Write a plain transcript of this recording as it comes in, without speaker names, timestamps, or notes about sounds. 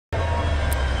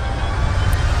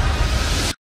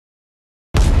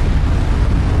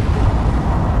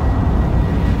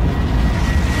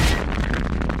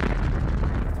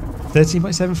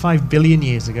13.75 billion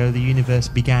years ago, the universe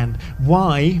began.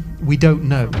 Why? We don't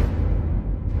know.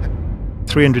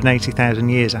 380,000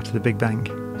 years after the Big Bang.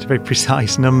 It's a very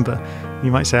precise number.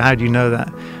 You might say, how do you know that?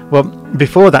 Well,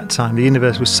 before that time, the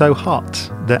universe was so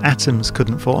hot that atoms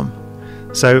couldn't form.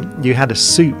 So you had a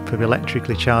soup of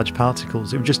electrically charged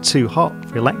particles. It was just too hot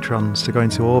for electrons to go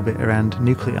into orbit around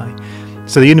nuclei.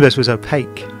 So the universe was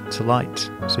opaque to light.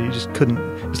 So you just couldn't.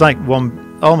 It was like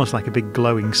almost like a big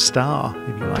glowing star,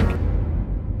 if you like.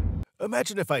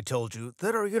 Imagine if I told you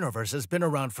that our universe has been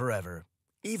around forever,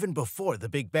 even before the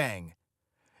Big Bang.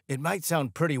 It might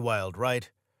sound pretty wild, right?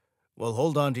 Well,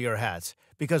 hold on to your hats,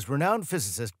 because renowned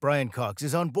physicist Brian Cox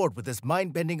is on board with this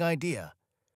mind-bending idea.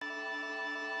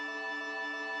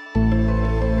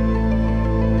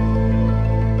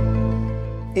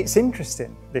 It's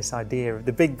interesting, this idea of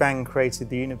the Big Bang created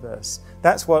the universe.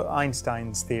 That's what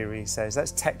Einstein's theory says.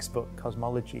 That's textbook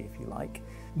cosmology, if you like.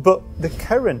 But the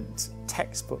current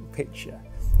textbook picture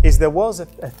is there was a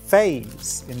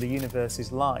phase in the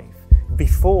universe's life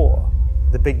before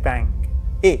the Big Bang,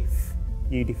 if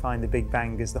you define the Big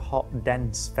Bang as the hot,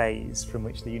 dense phase from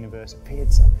which the universe appeared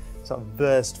to sort of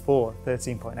burst forth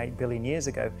 13.8 billion years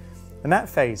ago. And that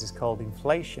phase is called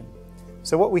inflation.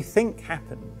 So what we think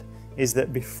happened is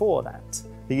that before that,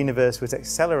 the universe was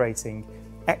accelerating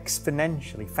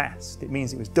exponentially fast. It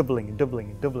means it was doubling and doubling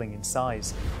and doubling in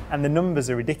size. And the numbers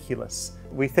are ridiculous.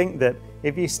 We think that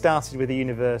if you started with a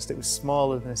universe that was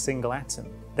smaller than a single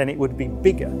atom, then it would be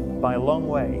bigger by a long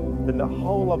way than the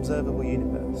whole observable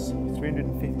universe, with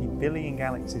 350 billion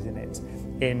galaxies in it,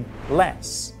 in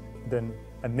less than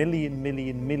a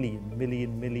millionths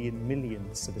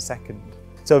of a second.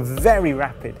 So a very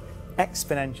rapid,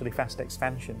 exponentially fast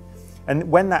expansion.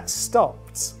 And when that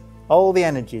stopped, all the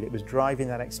energy that was driving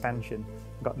that expansion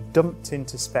got dumped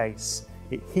into space.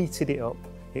 It heated it up.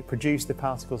 It produced the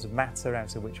particles of matter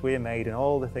out of which we are made and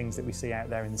all the things that we see out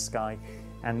there in the sky.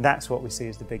 And that's what we see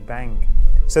as the Big Bang.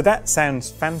 So that sounds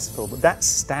fanciful, but that's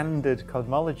standard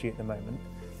cosmology at the moment.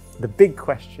 The big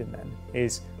question then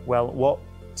is, well, what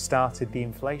started the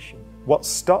inflation? What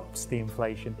stopped the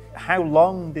inflation? How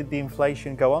long did the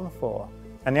inflation go on for?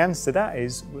 And the answer to that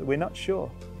is, we're not sure.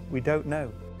 We don't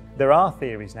know. There are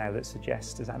theories now that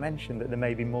suggest, as I mentioned, that there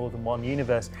may be more than one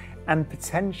universe and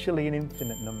potentially an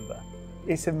infinite number.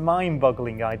 It's a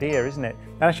mind-boggling idea, isn't it?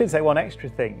 And I should say one extra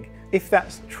thing. If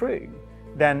that's true,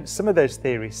 then some of those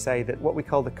theories say that what we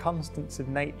call the constants of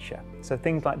nature, so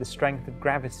things like the strength of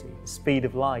gravity, the speed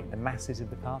of light, the masses of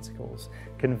the particles,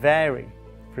 can vary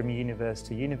from universe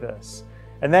to universe.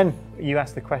 And then you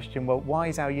ask the question, well, why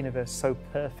is our universe so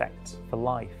perfect for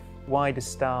life? Why do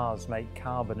stars make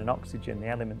carbon and oxygen, the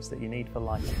elements that you need for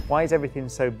life? Why is everything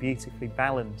so beautifully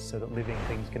balanced so that living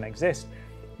things can exist?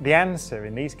 The answer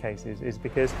in these cases is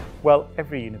because, well,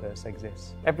 every universe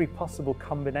exists. Every possible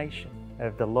combination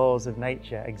of the laws of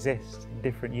nature exists in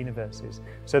different universes.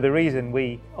 So the reason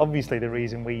we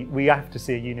have to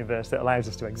see a universe that allows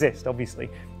us to exist, obviously.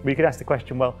 We could ask the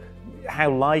question, well,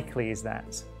 how likely is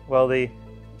that? Well, the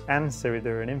answer, if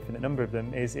there are an infinite number of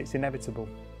them, is it's inevitable,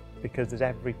 because there's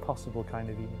every possible kind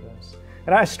of universe.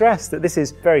 And I stress that this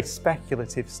is very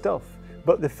speculative stuff,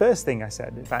 but the first thing I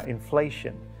said about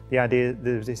inflation, the idea that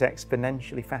there was this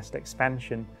exponentially fast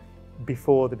expansion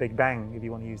before the Big Bang, if you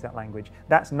want to use that language,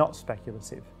 that's not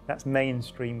speculative, that's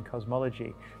mainstream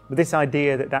cosmology. But this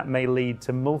idea that that may lead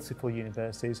to multiple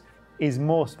universes is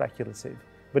more speculative,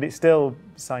 but it's still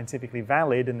scientifically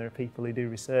valid, and there are people who do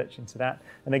research into that.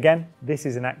 And again, this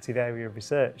is an active area of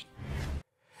research.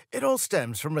 It all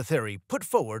stems from a theory put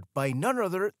forward by none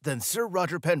other than Sir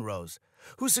Roger Penrose,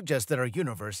 who suggests that our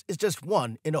universe is just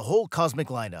one in a whole cosmic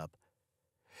lineup.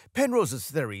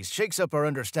 Penrose's theory shakes up our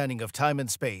understanding of time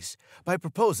and space by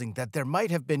proposing that there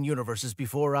might have been universes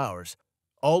before ours,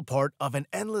 all part of an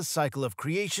endless cycle of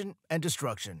creation and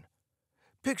destruction.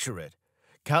 Picture it,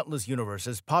 countless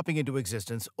universes popping into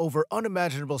existence over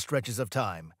unimaginable stretches of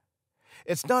time.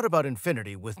 It's not about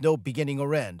infinity with no beginning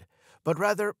or end, but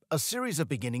rather a series of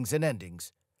beginnings and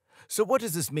endings. So what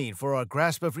does this mean for our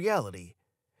grasp of reality?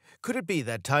 Could it be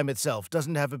that time itself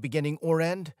doesn't have a beginning or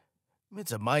end?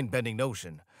 It's a mind-bending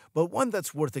notion, but one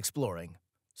that's worth exploring.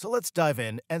 So let's dive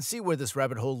in and see where this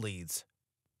rabbit hole leads.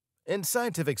 In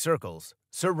scientific circles,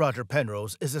 Sir Roger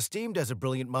Penrose is esteemed as a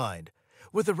brilliant mind,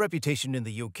 with a reputation in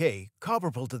the UK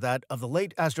comparable to that of the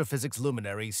late astrophysics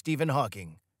luminary Stephen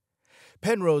Hawking.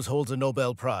 Penrose holds a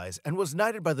Nobel Prize and was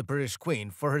knighted by the British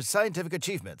Queen for her scientific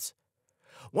achievements.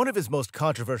 One of his most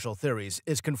controversial theories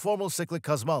is conformal cyclic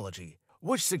cosmology,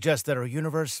 which suggests that our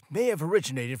universe may have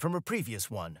originated from a previous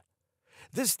one.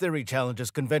 This theory challenges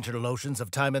conventional notions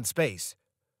of time and space.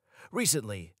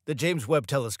 Recently, the James Webb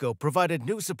Telescope provided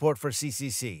new support for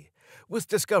CCC, with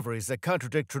discoveries that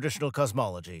contradict traditional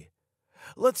cosmology.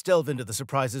 Let's delve into the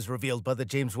surprises revealed by the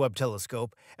James Webb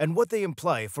Telescope and what they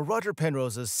imply for Roger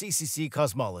Penrose's CCC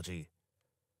cosmology.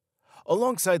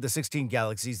 Alongside the 16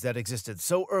 galaxies that existed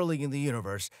so early in the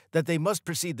universe that they must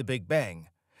precede the Big Bang,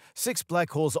 6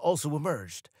 black holes also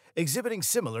emerged, exhibiting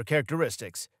similar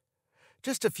characteristics.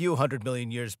 Just a few 100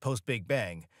 million years post-Big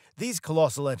Bang, these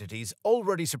colossal entities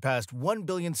already surpassed 1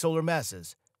 billion solar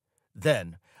masses.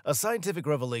 Then, a scientific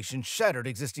revelation shattered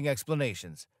existing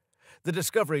explanations. The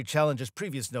discovery challenges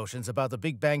previous notions about the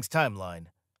Big Bang's timeline.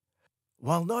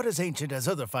 While not as ancient as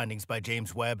other findings by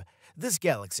James Webb, this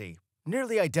galaxy,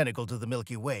 nearly identical to the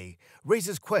Milky Way,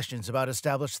 raises questions about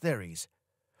established theories.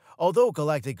 Although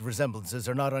galactic resemblances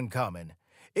are not uncommon,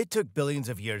 it took billions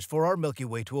of years for our Milky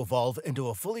Way to evolve into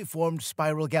a fully formed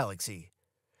spiral galaxy.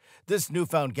 This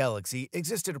newfound galaxy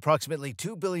existed approximately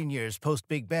 2 billion years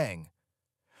post-Big Bang.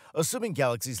 Assuming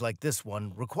galaxies like this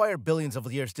one require billions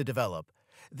of years to develop,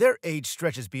 their age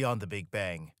stretches beyond the Big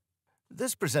Bang.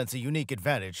 This presents a unique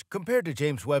advantage compared to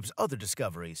James Webb's other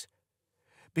discoveries.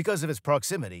 Because of its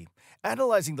proximity,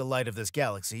 analyzing the light of this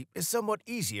galaxy is somewhat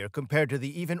easier compared to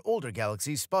the even older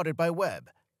galaxies spotted by Webb.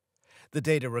 The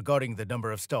data regarding the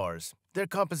number of stars, their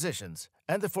compositions,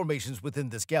 and the formations within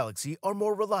this galaxy are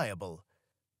more reliable.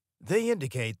 They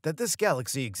indicate that this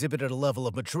galaxy exhibited a level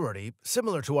of maturity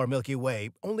similar to our Milky Way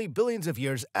only billions of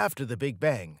years after the Big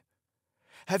Bang.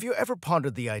 Have you ever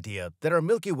pondered the idea that our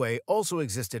Milky Way also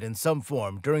existed in some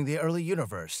form during the early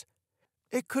universe?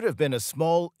 It could have been a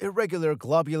small, irregular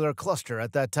globular cluster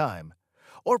at that time.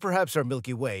 Or perhaps our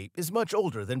Milky Way is much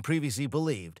older than previously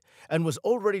believed and was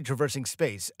already traversing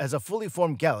space as a fully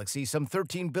formed galaxy some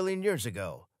 13 billion years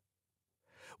ago.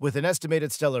 With an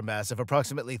estimated stellar mass of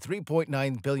approximately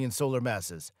 3.9 billion solar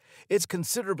masses, it's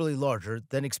considerably larger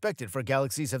than expected for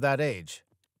galaxies of that age,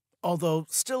 although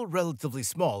still relatively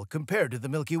small compared to the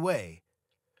Milky Way.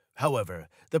 However,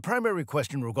 the primary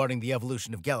question regarding the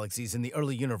evolution of galaxies in the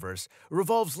early universe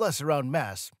revolves less around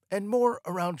mass and more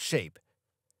around shape.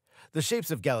 The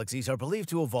shapes of galaxies are believed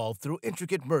to evolve through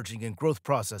intricate merging and growth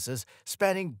processes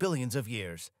spanning billions of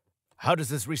years. How does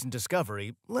this recent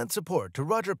discovery lend support to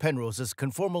Roger Penrose's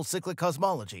conformal cyclic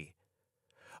cosmology?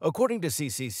 According to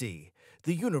CCC,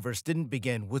 the universe didn't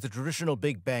begin with a traditional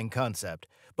Big Bang concept,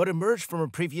 but emerged from a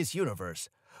previous universe,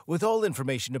 with all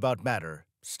information about matter,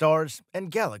 stars, and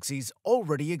galaxies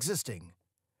already existing.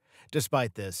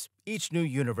 Despite this, each new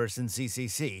universe in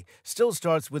CCC still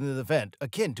starts with an event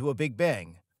akin to a Big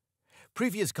Bang.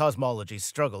 Previous cosmologies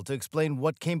struggled to explain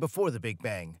what came before the Big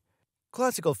Bang.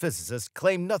 Classical physicists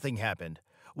claim nothing happened,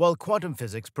 while quantum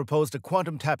physics proposed a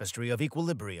quantum tapestry of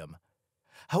equilibrium.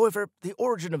 However, the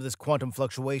origin of this quantum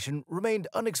fluctuation remained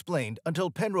unexplained until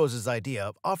Penrose's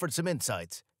idea offered some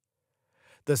insights.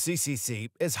 The CCC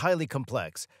is highly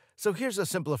complex, so here's a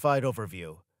simplified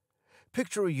overview.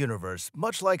 Picture a universe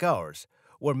much like ours,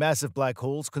 where massive black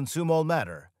holes consume all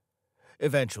matter.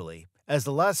 Eventually, as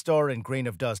the last star and grain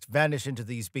of dust vanish into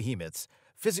these behemoths,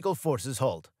 physical forces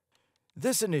halt.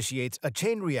 This initiates a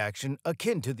chain reaction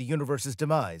akin to the universe's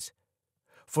demise.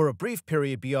 For a brief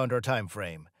period beyond our time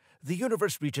frame, the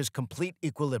universe reaches complete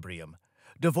equilibrium,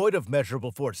 devoid of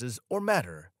measurable forces or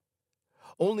matter.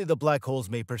 Only the black holes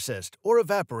may persist or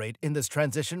evaporate in this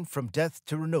transition from death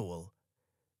to renewal.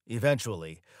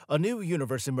 Eventually, a new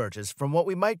universe emerges from what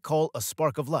we might call a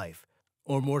spark of life,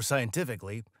 or more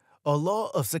scientifically, a law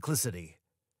of cyclicity.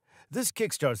 This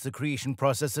kickstarts the creation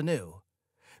process anew.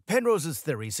 Penrose's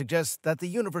theory suggests that the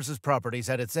universe's properties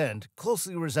at its end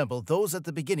closely resemble those at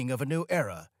the beginning of a new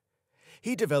era.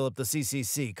 He developed the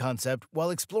CCC concept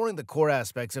while exploring the core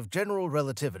aspects of general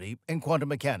relativity and quantum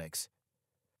mechanics.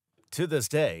 To this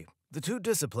day, the two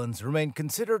disciplines remain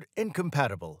considered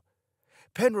incompatible.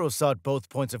 Penrose sought both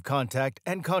points of contact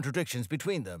and contradictions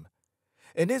between them.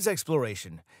 In his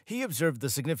exploration, he observed the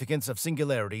significance of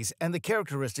singularities and the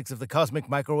characteristics of the cosmic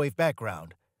microwave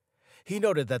background. He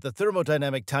noted that the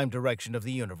thermodynamic time direction of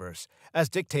the universe, as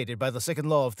dictated by the second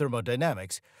law of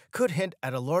thermodynamics, could hint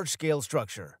at a large-scale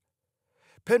structure.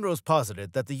 Penrose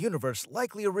posited that the universe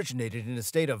likely originated in a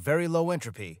state of very low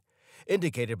entropy,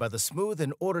 indicated by the smooth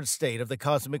and ordered state of the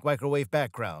cosmic microwave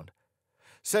background.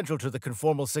 Central to the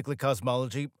conformal cyclic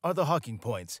cosmology are the Hawking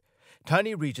points,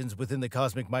 tiny regions within the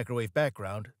cosmic microwave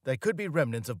background that could be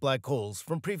remnants of black holes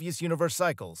from previous universe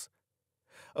cycles.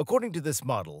 According to this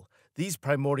model, these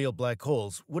primordial black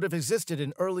holes would have existed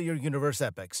in earlier universe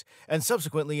epochs and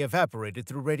subsequently evaporated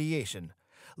through radiation,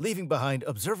 leaving behind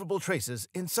observable traces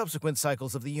in subsequent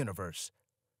cycles of the universe.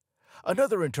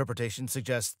 Another interpretation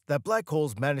suggests that black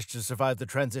holes managed to survive the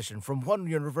transition from one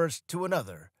universe to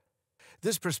another.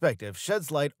 This perspective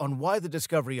sheds light on why the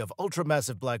discovery of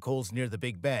ultramassive black holes near the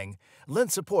Big Bang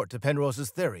lends support to Penrose's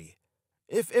theory.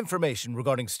 If information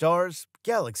regarding stars,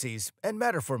 galaxies, and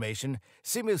matter formation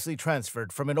seamlessly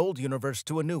transferred from an old universe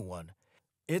to a new one,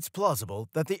 it's plausible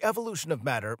that the evolution of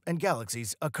matter and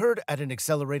galaxies occurred at an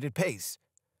accelerated pace.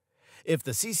 If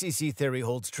the CCC theory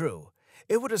holds true,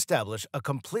 it would establish a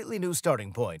completely new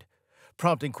starting point,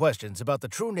 prompting questions about the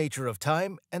true nature of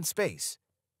time and space.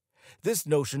 This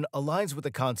notion aligns with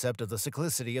the concept of the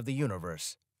cyclicity of the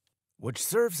universe, which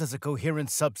serves as a coherent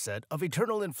subset of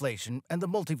eternal inflation and the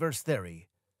multiverse theory.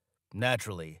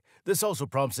 Naturally, this also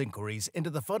prompts inquiries into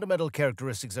the fundamental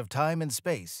characteristics of time and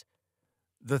space.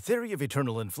 The theory of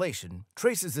eternal inflation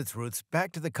traces its roots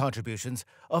back to the contributions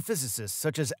of physicists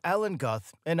such as Alan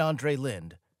Guth and Andre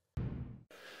Linde.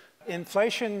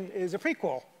 Inflation is a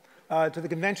prequel to the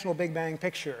conventional Big Bang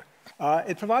picture.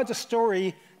 It provides a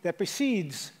story that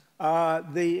precedes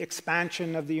the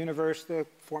expansion of the universe, the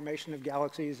formation of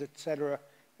galaxies, etc.,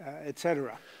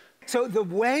 etc. So the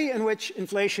way in which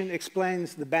inflation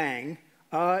explains the Bang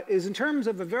is in terms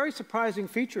of a very surprising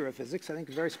feature of physics, I think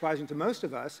very surprising to most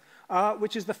of us,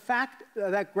 which is the fact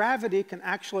that gravity can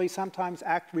actually sometimes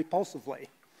act repulsively.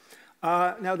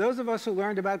 Now, those of us who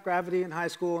learned about gravity in high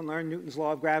school and learned Newton's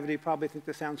law of gravity probably think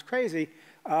this sounds crazy,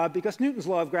 because Newton's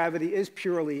law of gravity is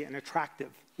purely an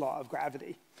attractive law of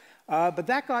gravity. But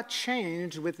that got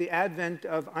changed with the advent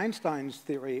of Einstein's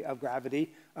theory of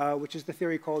gravity, which is the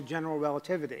theory called general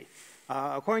relativity.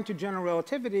 According to general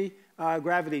relativity,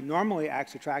 gravity normally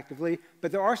acts attractively,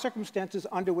 but there are circumstances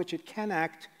under which it can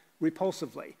act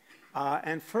repulsively.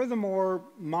 And furthermore,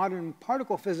 modern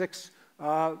particle physics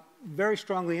very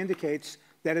strongly indicates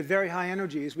that at very high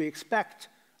energies we expect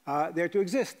there to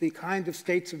exist the kind of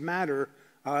states of matter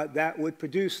that would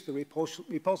produce the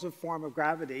repulsive form of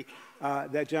gravity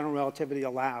that general relativity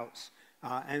allows.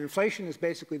 And inflation is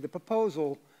basically the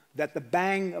proposal that the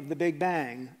bang of the Big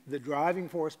Bang, the driving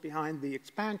force behind the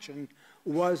expansion,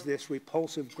 was this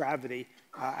repulsive gravity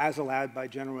as allowed by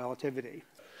general relativity.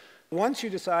 Once you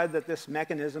decide that this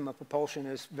mechanism of propulsion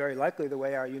is very likely the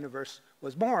way our universe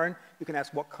was born, you can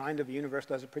ask what kind of a universe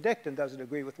does it predict and does it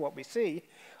agree with what we see.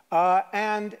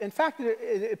 And in fact,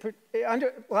 it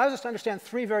allows us to understand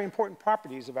three very important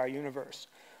properties of our universe.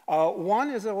 One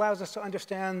is it allows us to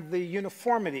understand the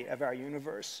uniformity of our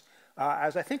universe.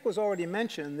 As I think was already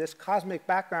mentioned, this cosmic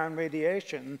background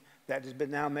radiation that has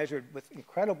been now measured with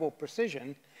incredible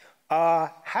precision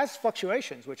has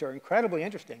fluctuations which are incredibly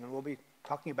interesting, and we'll be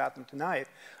talking about them tonight.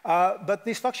 But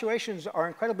these fluctuations are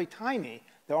incredibly tiny.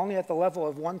 They're only at the level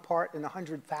of 1 part in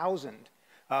 100,000.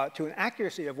 To an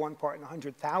accuracy of 1 part in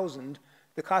 100,000,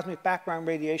 the cosmic background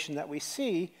radiation that we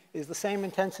see is the same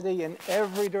intensity in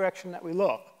every direction that we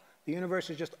look. The universe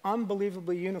is just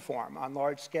unbelievably uniform on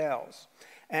large scales.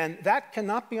 And that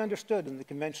cannot be understood in the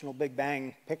conventional Big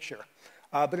Bang picture.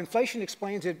 But inflation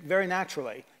explains it very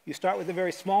naturally. You start with a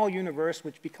very small universe,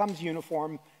 which becomes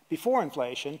uniform before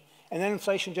inflation, and then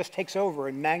inflation just takes over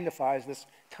and magnifies this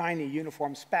tiny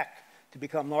uniform speck to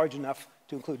become large enough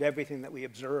to include everything that we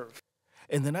observe.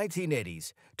 In the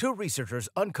 1980s, two researchers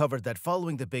uncovered that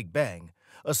following the Big Bang,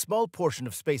 a small portion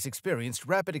of space experienced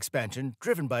rapid expansion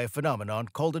driven by a phenomenon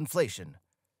called inflation.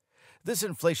 This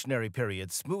inflationary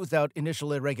period smoothed out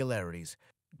initial irregularities,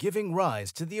 giving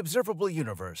rise to the observable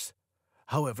universe.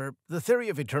 However, the theory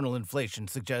of eternal inflation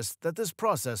suggests that this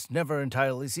process never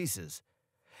entirely ceases.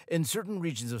 In certain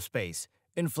regions of space,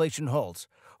 inflation halts,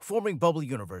 forming bubble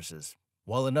universes,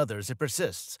 while in others it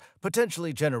persists,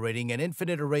 potentially generating an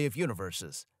infinite array of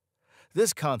universes.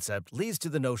 This concept leads to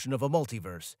the notion of a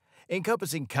multiverse,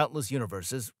 encompassing countless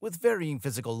universes with varying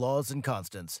physical laws and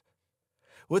constants.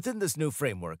 Within this new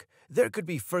framework, there could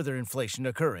be further inflation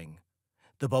occurring.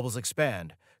 The bubbles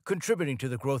expand, contributing to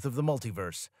the growth of the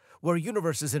multiverse, where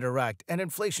universes interact and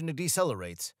inflation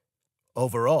decelerates.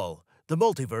 Overall, the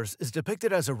multiverse is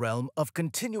depicted as a realm of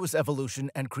continuous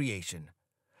evolution and creation.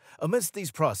 Amidst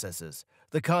these processes,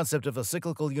 the concept of a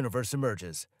cyclical universe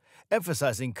emerges,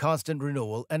 emphasizing constant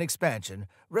renewal and expansion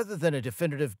rather than a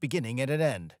definitive beginning and an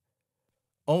end.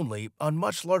 Only on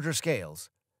much larger scales.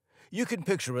 You can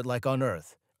picture it like on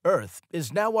Earth. Earth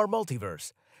is now our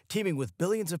multiverse, teeming with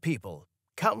billions of people,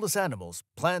 countless animals,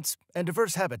 plants, and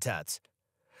diverse habitats.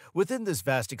 Within this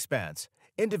vast expanse,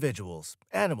 individuals,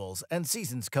 animals, and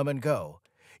seasons come and go,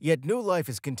 yet new life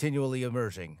is continually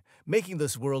emerging, making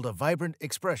this world a vibrant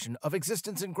expression of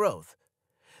existence and growth.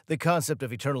 The concept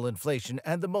of eternal inflation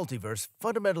and the multiverse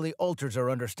fundamentally alters our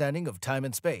understanding of time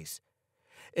and space.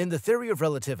 In the theory of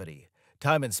relativity,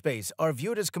 time and space are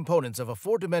viewed as components of a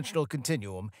four-dimensional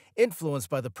continuum influenced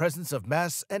by the presence of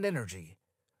mass and energy.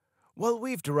 While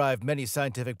we've derived many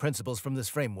scientific principles from this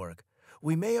framework,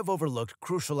 we may have overlooked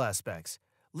crucial aspects,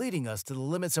 leading us to the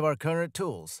limits of our current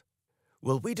tools.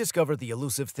 Will we discover the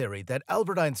elusive theory that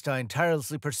Albert Einstein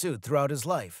tirelessly pursued throughout his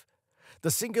life?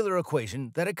 The singular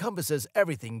equation that encompasses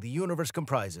everything the universe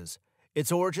comprises,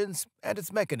 its origins and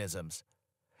its mechanisms.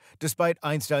 Despite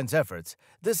Einstein's efforts,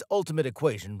 this ultimate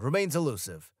equation remains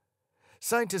elusive.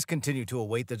 Scientists continue to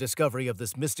await the discovery of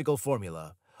this mystical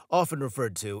formula, often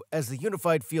referred to as the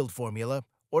unified field formula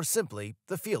or simply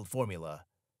the field formula.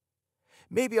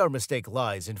 Maybe our mistake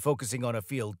lies in focusing on a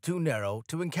field too narrow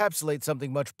to encapsulate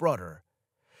something much broader.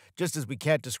 Just as we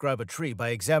can't describe a tree by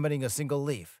examining a single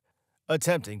leaf,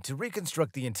 attempting to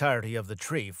reconstruct the entirety of the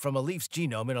tree from a leaf's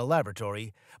genome in a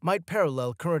laboratory might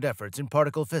parallel current efforts in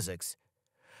particle physics.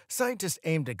 Scientists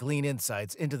aim to glean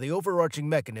insights into the overarching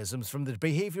mechanisms from the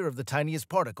behavior of the tiniest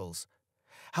particles.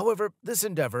 However, this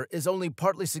endeavor is only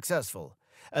partly successful,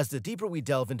 as the deeper we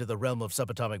delve into the realm of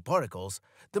subatomic particles,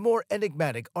 the more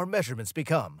enigmatic our measurements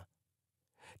become.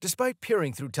 Despite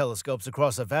peering through telescopes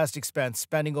across a vast expanse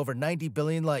spanning over 90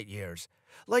 billion light-years,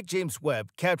 like James Webb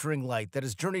capturing light that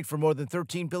has journeyed for more than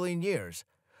 13 billion years,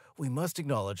 we must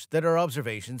acknowledge that our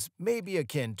observations may be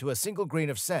akin to a single grain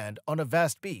of sand on a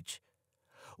vast beach.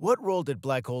 What role did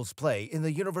black holes play in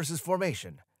the universe's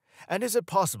formation? And is it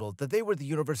possible that they were the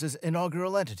universe's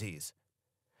inaugural entities?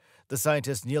 The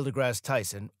scientist Neil deGrasse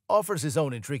Tyson offers his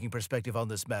own intriguing perspective on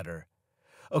this matter.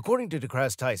 According to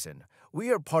deGrasse Tyson, we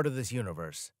are part of this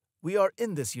universe. We are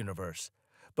in this universe.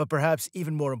 But perhaps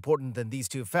even more important than these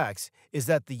two facts is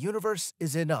that the universe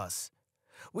is in us.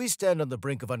 We stand on the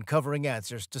brink of uncovering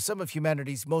answers to some of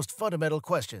humanity's most fundamental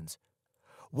questions.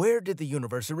 Where did the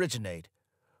universe originate?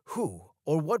 Who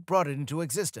or what brought it into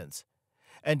existence?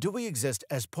 And do we exist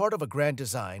as part of a grand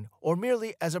design or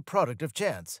merely as a product of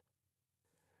chance?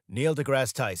 Neil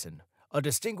deGrasse Tyson, a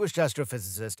distinguished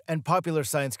astrophysicist and popular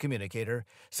science communicator,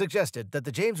 suggested that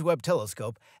the James Webb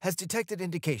Telescope has detected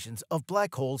indications of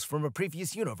black holes from a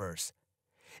previous universe.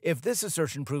 If this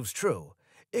assertion proves true,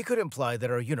 it could imply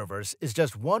that our universe is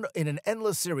just one in an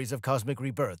endless series of cosmic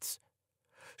rebirths.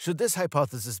 Should this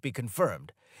hypothesis be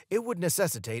confirmed, it would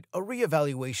necessitate a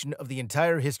re-evaluation of the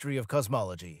entire history of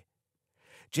cosmology.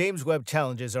 James Webb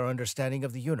challenges our understanding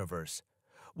of the universe.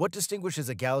 What distinguishes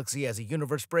a galaxy as a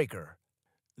universe breaker?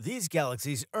 These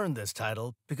galaxies earned this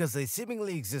title because they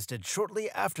seemingly existed shortly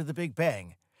after the Big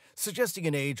Bang, suggesting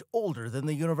an age older than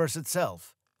the universe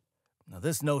itself. Now,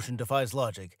 this notion defies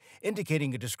logic,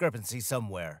 indicating a discrepancy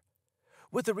somewhere.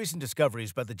 With the recent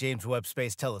discoveries by the James Webb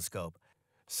Space Telescope,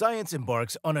 science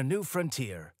embarks on a new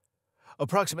frontier.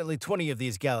 Approximately 20 of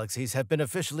these galaxies have been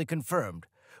officially confirmed,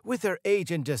 with their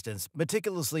age and distance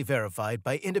meticulously verified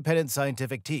by independent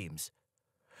scientific teams.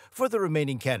 For the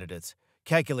remaining candidates,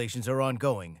 calculations are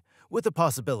ongoing, with the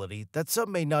possibility that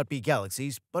some may not be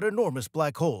galaxies but enormous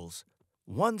black holes.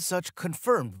 One such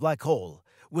confirmed black hole,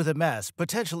 with a mass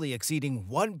potentially exceeding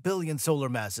 1 billion solar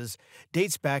masses,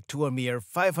 dates back to a mere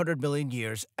 500 million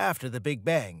years after the Big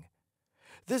Bang.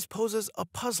 This poses a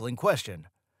puzzling question.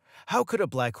 How could a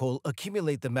black hole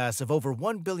accumulate the mass of over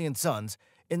 1 billion suns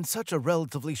in such a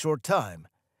relatively short time?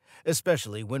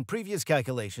 Especially when previous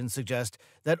calculations suggest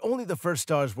that only the first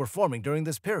stars were forming during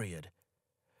this period.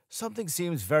 Something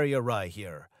seems very awry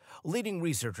here, leading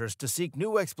researchers to seek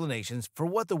new explanations for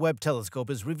what the Webb telescope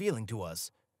is revealing to us.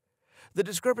 The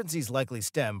discrepancies likely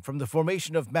stem from the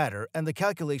formation of matter and the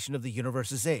calculation of the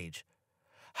universe's age.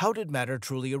 How did matter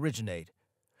truly originate?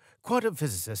 Quantum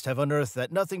physicists have unearthed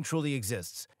that nothing truly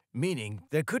exists, meaning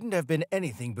there couldn't have been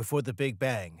anything before the Big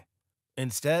Bang.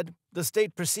 Instead, the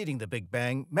state preceding the Big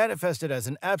Bang manifested as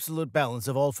an absolute balance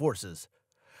of all forces.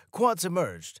 Quants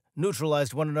emerged,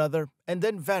 neutralized one another, and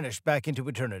then vanished back into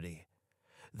eternity.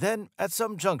 Then, at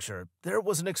some juncture, there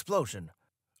was an explosion.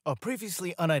 A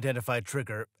previously unidentified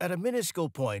trigger at a minuscule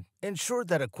point ensured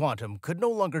that a quantum could no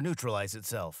longer neutralize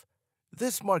itself.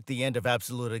 This marked the end of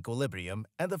absolute equilibrium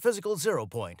and the physical zero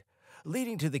point,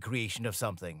 leading to the creation of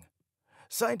something.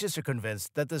 Scientists are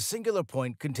convinced that this singular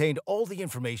point contained all the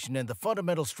information and the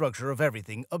fundamental structure of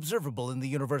everything observable in the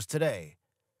universe today.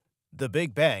 The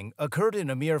Big Bang occurred in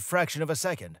a mere fraction of a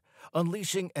second,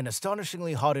 unleashing an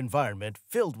astonishingly hot environment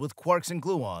filled with quarks and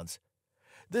gluons.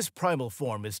 This primal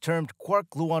form is termed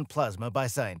quark-gluon plasma by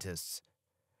scientists.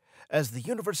 As the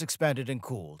universe expanded and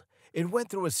cooled, it went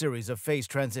through a series of phase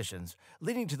transitions,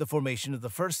 leading to the formation of the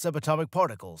first subatomic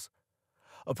particles.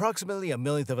 Approximately a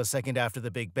millionth of a second after the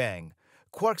Big Bang,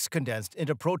 quarks condensed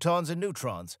into protons and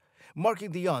neutrons,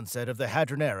 marking the onset of the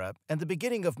Hadron Era and the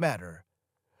beginning of matter.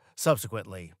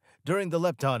 Subsequently, during the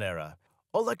Lepton Era,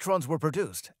 electrons were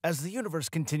produced as the universe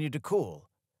continued to cool.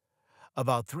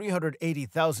 About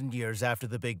 380,000 years after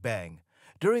the Big Bang,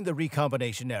 during the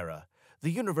recombination era,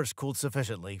 the universe cooled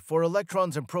sufficiently for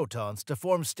electrons and protons to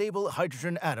form stable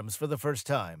hydrogen atoms for the first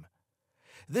time.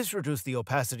 This reduced the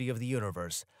opacity of the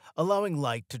universe, allowing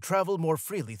light to travel more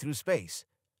freely through space.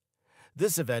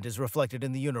 This event is reflected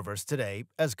in the universe today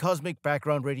as cosmic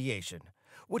background radiation,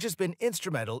 which has been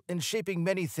instrumental in shaping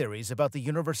many theories about the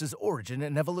universe's origin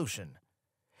and evolution.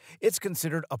 It's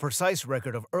considered a precise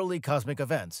record of early cosmic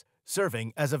events,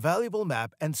 serving as a valuable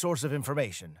map and source of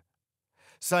information.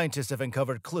 Scientists have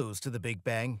uncovered clues to the Big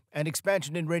Bang and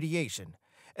expansion in radiation,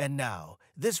 and now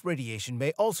this radiation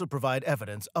may also provide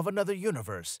evidence of another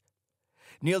universe.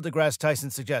 Neil deGrasse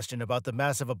Tyson's suggestion about the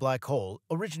mass of a black hole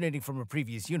originating from a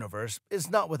previous universe is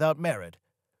not without merit.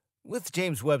 With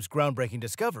James Webb's groundbreaking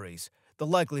discoveries, the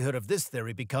likelihood of this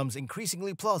theory becomes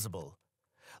increasingly plausible.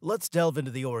 Let's delve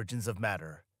into the origins of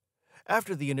matter.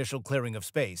 After the initial clearing of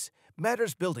space,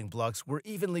 matter's building blocks were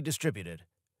evenly distributed.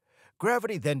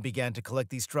 Gravity then began to collect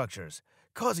these structures,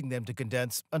 causing them to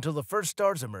condense until the first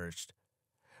stars emerged.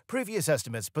 Previous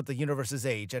estimates put the universe's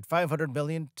age at 500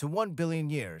 million to 1 billion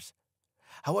years.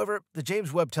 However, the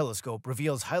James Webb Telescope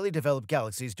reveals highly developed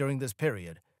galaxies during this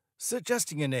period,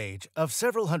 suggesting an age of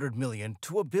several hundred million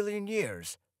to a billion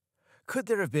years. Could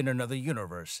there have been another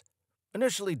universe?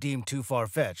 Initially deemed too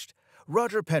far-fetched,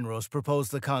 Roger Penrose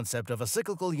proposed the concept of a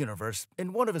cyclical universe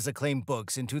in one of his acclaimed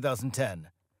books in 2010.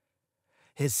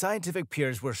 His scientific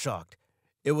peers were shocked.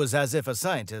 It was as if a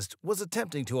scientist was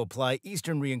attempting to apply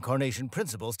Eastern reincarnation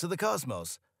principles to the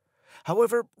cosmos.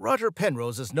 However, Roger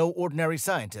Penrose is no ordinary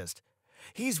scientist.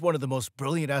 He's one of the most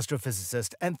brilliant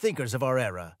astrophysicists and thinkers of our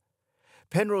era.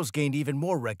 Penrose gained even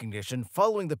more recognition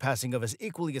following the passing of his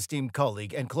equally esteemed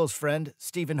colleague and close friend,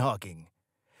 Stephen Hawking.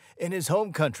 In his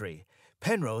home country,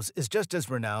 Penrose is just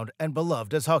as renowned and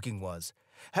beloved as Hawking was,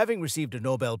 having received a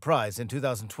Nobel Prize in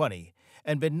 2020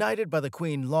 and been knighted by the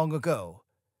Queen long ago.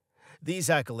 These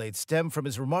accolades stem from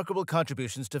his remarkable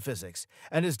contributions to physics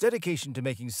and his dedication to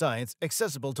making science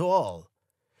accessible to all.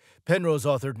 Penrose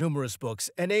authored numerous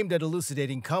books and aimed at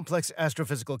elucidating complex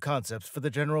astrophysical concepts for the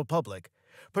general public,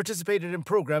 participated in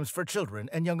programs for children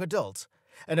and young adults,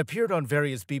 and appeared on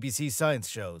various BBC science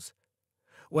shows.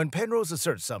 When Penrose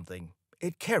asserts something,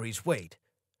 it carries weight.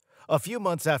 A few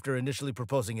months after initially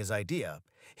proposing his idea,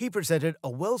 he presented a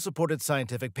well-supported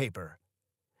scientific paper.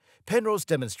 Penrose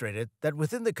demonstrated that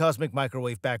within the cosmic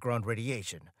microwave background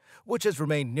radiation, which has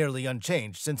remained nearly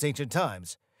unchanged since ancient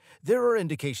times, there are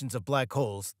indications of black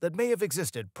holes that may have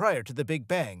existed prior to the Big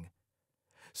Bang.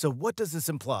 So what does this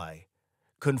imply?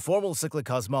 Conformal cyclic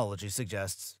cosmology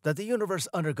suggests that the universe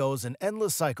undergoes an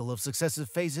endless cycle of successive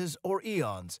phases or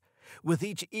eons, with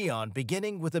each eon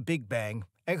beginning with a Big Bang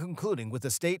and concluding with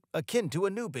a state akin to a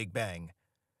new Big Bang.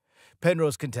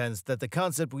 Penrose contends that the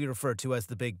concept we refer to as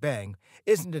the Big Bang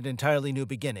isn't an entirely new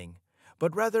beginning,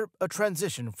 but rather a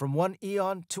transition from one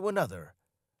eon to another.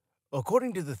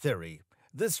 According to the theory,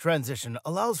 this transition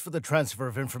allows for the transfer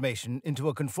of information into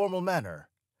a conformal manner,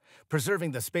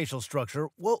 preserving the spatial structure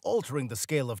while altering the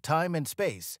scale of time and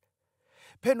space.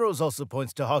 Penrose also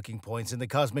points to Hawking points in the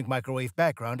cosmic microwave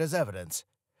background as evidence.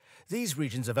 These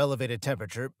regions of elevated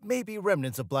temperature may be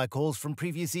remnants of black holes from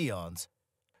previous eons.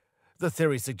 The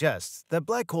theory suggests that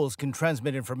black holes can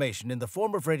transmit information in the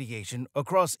form of radiation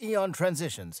across eon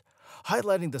transitions,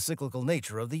 highlighting the cyclical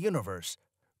nature of the universe.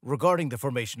 Regarding the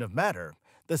formation of matter,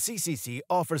 the CCC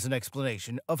offers an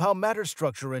explanation of how matter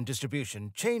structure and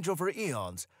distribution change over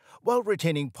eons while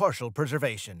retaining partial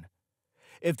preservation.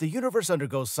 If the universe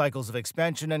undergoes cycles of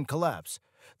expansion and collapse,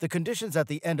 the conditions at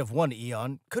the end of one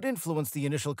eon could influence the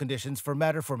initial conditions for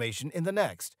matter formation in the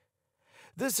next.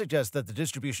 This suggests that the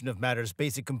distribution of matter's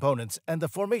basic components and the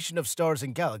formation of stars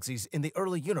and galaxies in the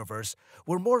early universe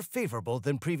were more favorable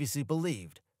than previously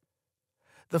believed.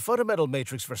 The fundamental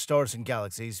matrix for stars and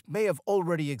galaxies may have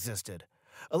already existed,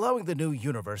 allowing the new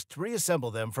universe to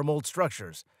reassemble them from old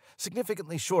structures,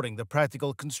 significantly shortening the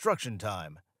practical construction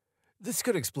time. This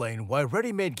could explain why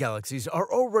ready-made galaxies are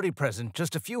already present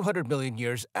just a few hundred million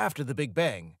years after the Big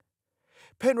Bang.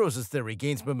 Penrose's theory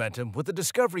gains momentum with the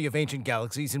discovery of ancient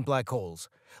galaxies in black holes,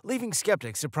 leaving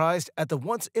skeptics surprised at the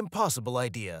once impossible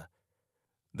idea.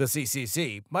 The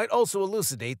CCC might also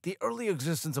elucidate the early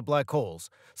existence of black holes,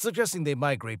 suggesting they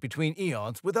migrate between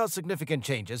eons without significant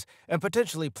changes and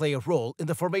potentially play a role in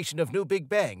the formation of new Big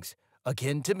Bangs,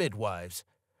 akin to midwives.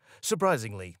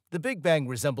 Surprisingly, the Big Bang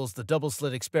resembles the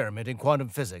double-slit experiment in quantum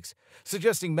physics,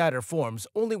 suggesting matter forms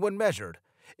only when measured,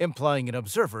 implying an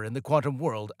observer in the quantum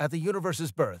world at the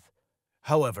universe's birth.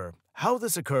 However, how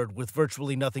this occurred with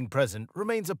virtually nothing present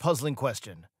remains a puzzling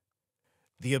question.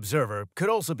 The observer could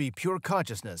also be pure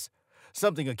consciousness,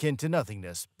 something akin to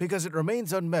nothingness because it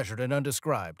remains unmeasured and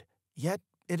undescribed, yet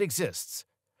it exists.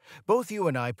 Both you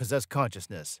and I possess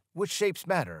consciousness, which shapes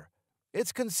matter.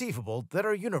 It's conceivable that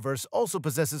our universe also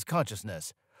possesses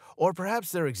consciousness, or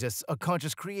perhaps there exists a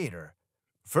conscious creator.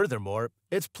 Furthermore,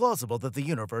 it's plausible that the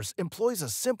universe employs a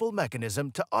simple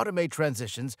mechanism to automate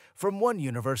transitions from one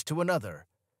universe to another.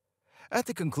 At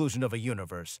the conclusion of a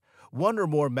universe, one or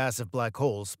more massive black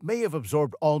holes may have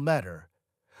absorbed all matter.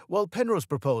 While Penrose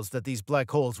proposed that these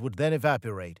black holes would then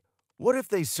evaporate, what if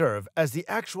they serve as the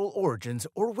actual origins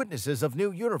or witnesses of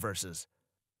new universes?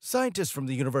 Scientists from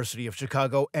the University of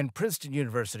Chicago and Princeton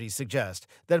University suggest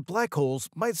that black holes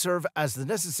might serve as the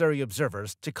necessary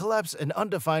observers to collapse an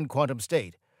undefined quantum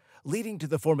state, leading to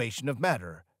the formation of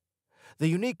matter. The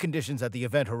unique conditions at the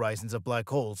event horizons of black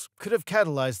holes could have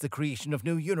catalyzed the creation of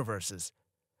new universes.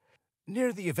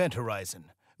 Near the event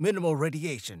horizon, minimal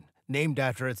radiation, named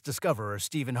after its discoverer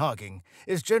Stephen Hawking,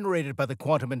 is generated by the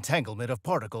quantum entanglement of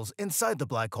particles inside the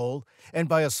black hole and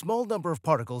by a small number of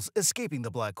particles escaping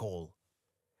the black hole.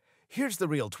 Here's the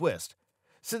real twist.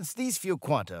 Since these few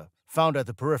quanta, found at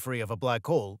the periphery of a black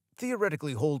hole,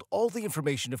 theoretically hold all the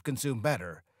information of consumed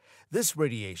matter, this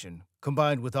radiation,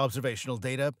 combined with observational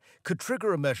data, could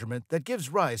trigger a measurement that gives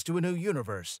rise to a new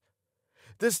universe.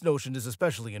 This notion is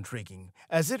especially intriguing,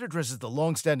 as it addresses the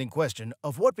long-standing question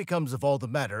of what becomes of all the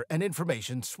matter and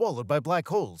information swallowed by black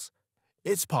holes.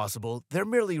 It's possible they're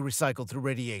merely recycled through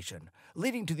radiation,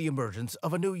 leading to the emergence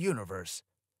of a new universe.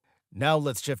 Now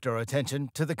let's shift our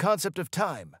attention to the concept of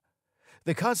time.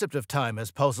 The concept of time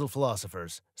has puzzled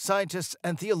philosophers, scientists,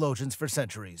 and theologians for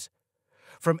centuries.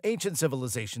 From ancient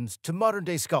civilizations to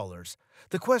modern-day scholars,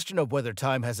 the question of whether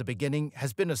time has a beginning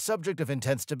has been a subject of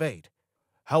intense debate.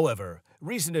 However,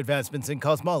 recent advancements in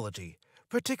cosmology,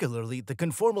 particularly the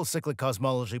conformal cyclic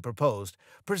cosmology proposed,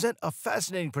 present a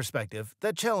fascinating perspective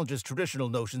that challenges traditional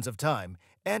notions of time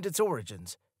and its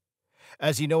origins.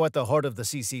 As you know, at the heart of the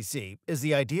CCC is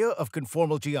the idea of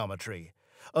conformal geometry,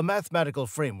 a mathematical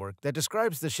framework that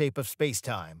describes the shape of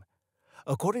space-time.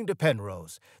 According to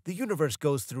Penrose, the universe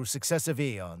goes through successive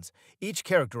eons, each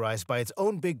characterized by its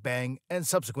own Big Bang and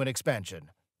subsequent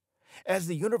expansion. As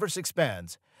the universe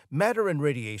expands, matter and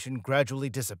radiation gradually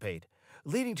dissipate,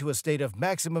 leading to a state of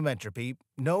maximum entropy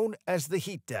known as the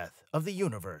heat death of the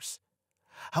universe.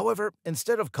 However,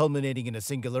 instead of culminating in a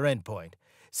singular endpoint,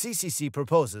 CCC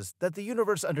proposes that the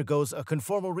universe undergoes a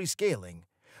conformal rescaling,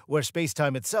 where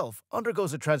space-time itself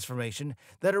undergoes a transformation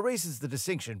that erases the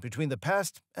distinction between the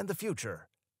past and the future.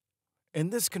 In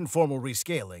this conformal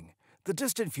rescaling, the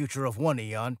distant future of one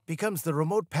eon becomes the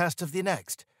remote past of the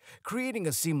next, creating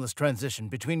a seamless transition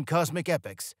between cosmic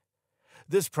epochs.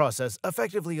 This process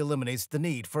effectively eliminates the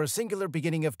need for a singular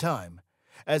beginning of time,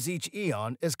 as each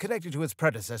eon is connected to its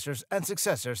predecessors and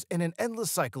successors in an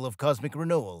endless cycle of cosmic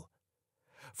renewal.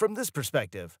 From this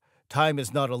perspective, time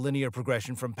is not a linear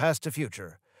progression from past to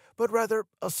future, but rather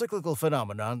a cyclical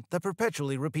phenomenon that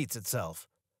perpetually repeats itself.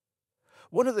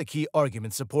 One of the key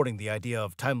arguments supporting the idea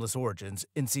of timeless origins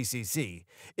in CCC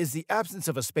is the absence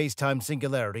of a space-time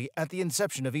singularity at the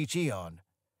inception of each eon.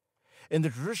 In the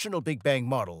traditional Big Bang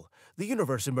model, the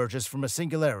universe emerges from a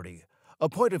singularity, a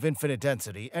point of infinite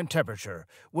density and temperature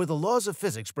where the laws of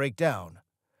physics break down.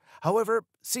 However,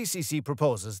 CCC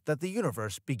proposes that the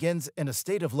universe begins in a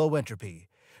state of low entropy,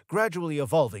 gradually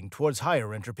evolving towards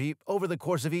higher entropy over the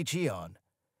course of each eon.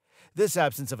 This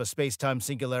absence of a space-time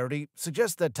singularity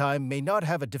suggests that time may not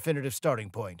have a definitive starting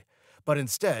point, but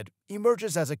instead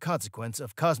emerges as a consequence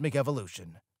of cosmic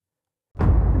evolution.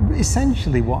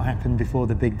 Essentially what happened before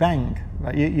the Big Bang,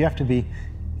 right? You have to be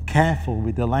careful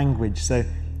with the language. So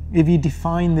if you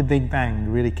define the Big Bang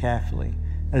really carefully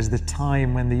as the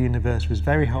time when the universe was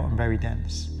very hot and very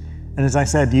dense, and as I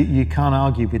said, you can't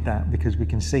argue with that because we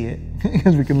can see it,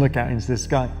 because we can look out into the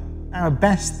sky. Our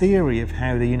best theory of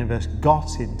how the universe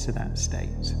got into that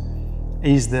state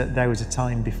is that there was a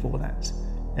time before that,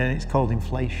 and it's called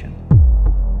inflation.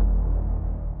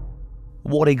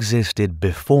 What existed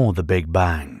before the Big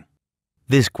Bang?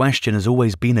 This question has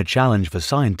always been a challenge for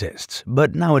scientists,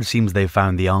 but now it seems they've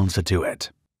found the answer to it.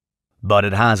 But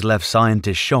it has left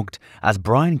scientists shocked as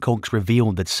Brian Cox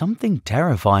revealed that something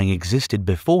terrifying existed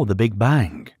before the Big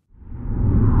Bang.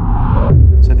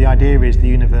 So the idea is the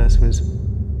universe was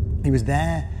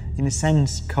there, in a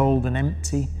sense, cold and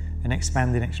empty and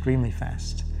expanding extremely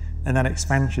fast. And that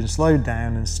expansion slowed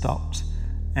down and stopped.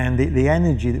 And the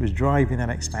energy that was driving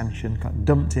that expansion got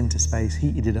dumped into space,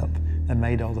 heated it up, and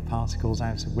made all the particles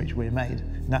out of which we're made.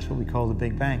 And that's what we call the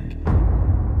Big Bang.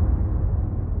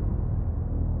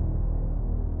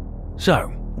 So,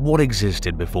 what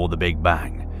existed before the Big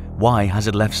Bang? Why has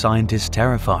it left scientists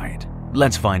terrified?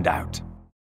 Let's find out.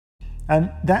 And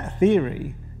that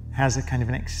theory has a kind of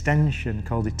an extension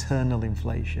called eternal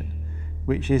inflation,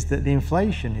 which is that the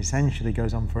inflation essentially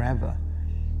goes on forever.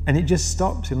 And it just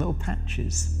stops in little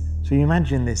patches. So you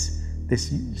imagine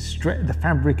the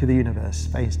fabric of the universe,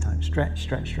 space-time, stretch,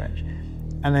 stretch, stretch.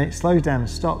 And then it slows down and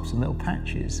stops in little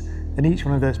patches. And each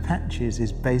one of those patches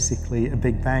is basically a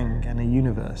Big Bang and a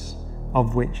universe,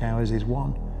 of which ours is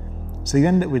one. So you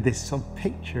end up with this sort of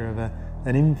picture of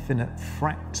an infinite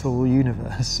fractal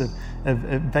universe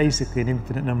of basically an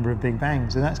infinite number of Big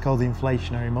Bangs. And that's called the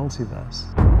inflationary multiverse.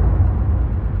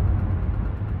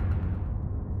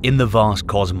 In the vast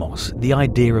cosmos, the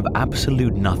idea of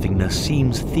absolute nothingness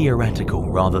seems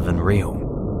theoretical rather than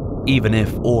real. Even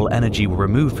if all energy were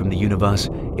removed from the universe,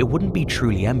 it wouldn't be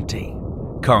truly empty.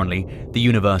 Currently, the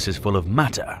universe is full of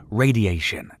matter,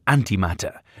 radiation,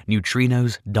 antimatter,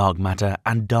 neutrinos, dark matter,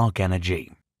 and dark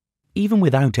energy. Even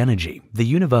without energy, the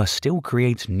universe still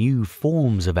creates new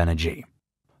forms of energy.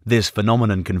 This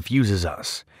phenomenon confuses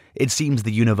us. It seems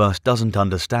the universe doesn't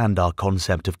understand our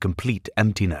concept of complete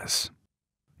emptiness.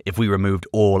 If we removed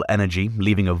all energy,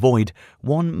 leaving a void,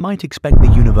 one might expect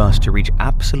the universe to reach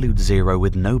absolute zero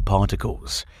with no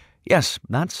particles. Yes,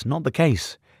 that's not the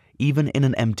case. Even in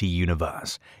an empty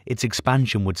universe, its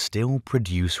expansion would still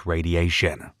produce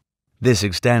radiation. This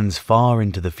extends far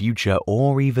into the future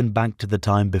or even back to the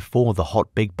time before the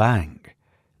hot Big Bang.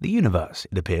 The universe,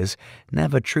 it appears,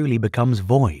 never truly becomes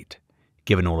void.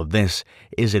 Given all of this,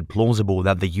 is it plausible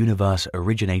that the universe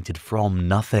originated from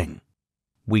nothing?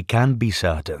 We can be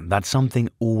certain that something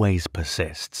always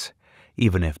persists.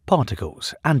 Even if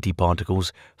particles,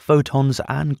 antiparticles, photons,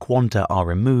 and quanta are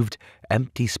removed,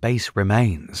 empty space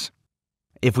remains.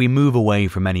 If we move away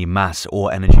from any mass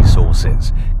or energy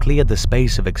sources, clear the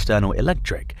space of external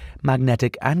electric,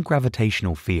 magnetic, and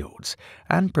gravitational fields,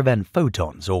 and prevent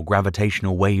photons or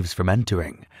gravitational waves from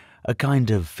entering, a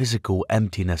kind of physical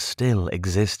emptiness still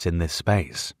exists in this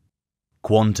space.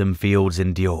 Quantum fields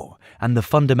endure, and the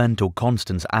fundamental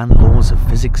constants and laws of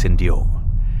physics endure.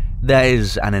 There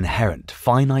is an inherent,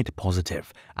 finite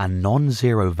positive and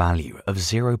non-zero value of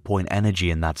zero-point energy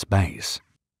in that space.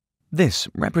 This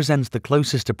represents the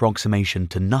closest approximation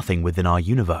to nothing within our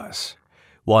universe.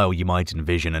 While you might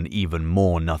envision an even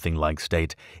more nothing-like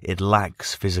state, it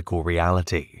lacks physical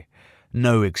reality.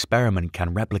 No experiment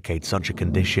can replicate such a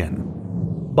condition.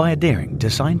 By adhering to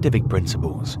scientific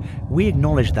principles, we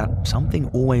acknowledge that something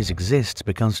always exists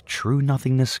because true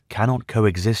nothingness cannot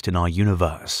coexist in our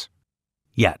universe.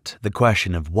 Yet, the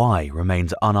question of why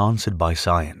remains unanswered by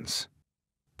science.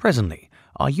 Presently,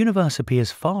 our universe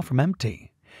appears far from empty.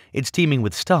 It's teeming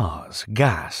with stars,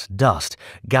 gas, dust,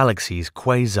 galaxies,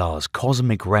 quasars,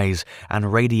 cosmic rays,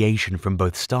 and radiation from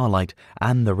both starlight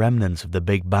and the remnants of the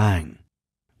Big Bang.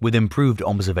 With improved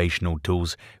observational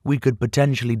tools, we could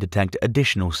potentially detect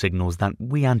additional signals that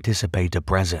we anticipate are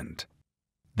present.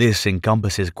 This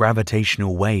encompasses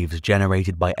gravitational waves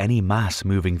generated by any mass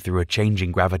moving through a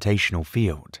changing gravitational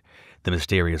field, the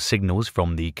mysterious signals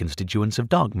from the constituents of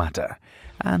dark matter,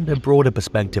 and a broader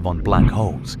perspective on black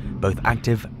holes, both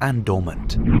active and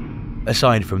dormant.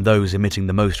 Aside from those emitting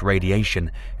the most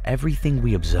radiation, everything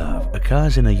we observe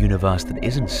occurs in a universe that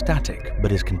isn't static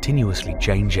but is continuously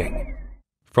changing.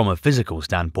 From a physical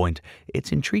standpoint,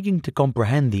 it's intriguing to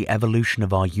comprehend the evolution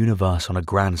of our universe on a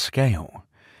grand scale.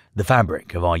 The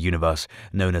fabric of our universe,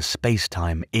 known as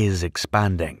space-time, is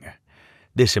expanding.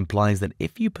 This implies that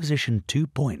if you position 2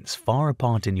 points far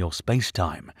apart in your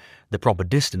space-time, the proper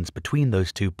distance between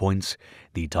those 2 points,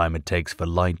 the time it takes for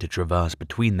light to traverse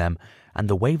between them, and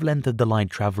the wavelength of the light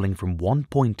traveling from one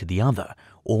point to the other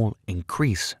all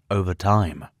increase over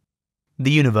time.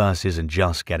 The universe isn't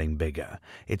just getting bigger,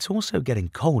 it's also getting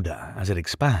colder as it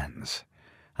expands.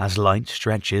 As light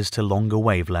stretches to longer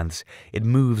wavelengths, it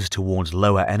moves towards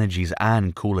lower energies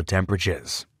and cooler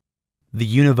temperatures. The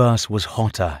universe was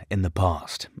hotter in the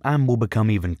past and will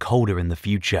become even colder in the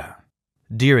future.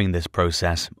 During this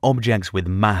process, objects with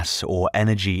mass or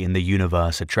energy in the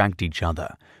universe attract each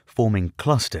other, forming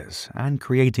clusters and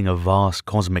creating a vast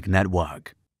cosmic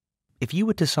network. If you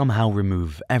were to somehow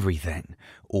remove everything,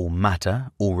 all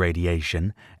matter, all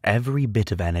radiation, every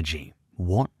bit of energy,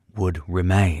 what would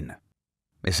remain?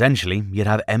 Essentially, you'd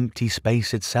have empty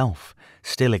space itself,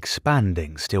 still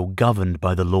expanding, still governed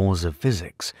by the laws of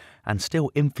physics, and still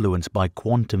influenced by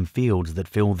quantum fields that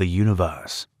fill the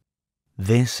universe.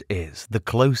 This is the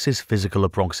closest physical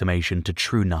approximation to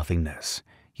true nothingness,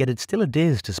 yet it still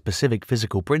adheres to specific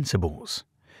physical principles.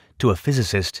 To a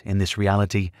physicist in this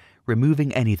reality,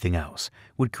 removing anything else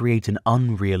would create an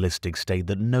unrealistic state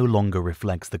that no longer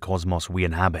reflects the cosmos we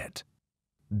inhabit.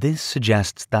 This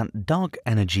suggests that dark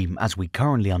energy as we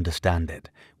currently understand it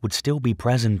would still be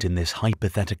present in this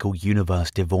hypothetical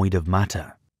universe devoid of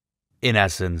matter. In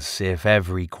essence, if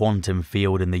every quantum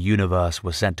field in the universe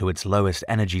were set to its lowest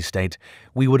energy state,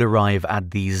 we would arrive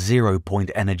at the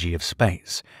zero-point energy of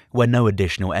space, where no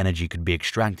additional energy could be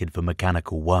extracted for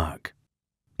mechanical work.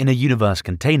 In a universe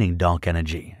containing dark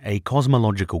energy, a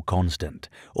cosmological constant,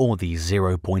 or the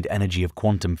zero-point energy of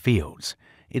quantum fields,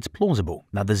 it's plausible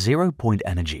that the zero-point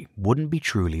energy wouldn't be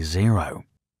truly zero.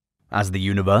 As the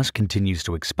universe continues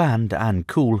to expand and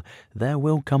cool, there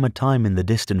will come a time in the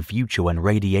distant future when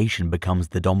radiation becomes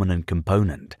the dominant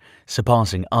component,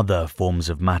 surpassing other forms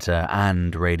of matter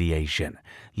and radiation,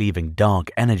 leaving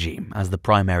dark energy as the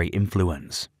primary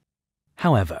influence.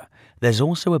 However, there's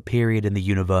also a period in the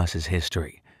universe's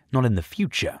history, not in the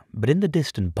future, but in the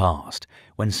distant past,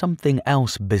 when something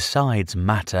else besides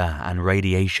matter and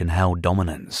radiation held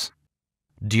dominance.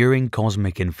 During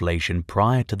cosmic inflation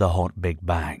prior to the hot Big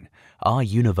Bang, our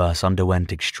universe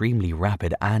underwent extremely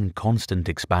rapid and constant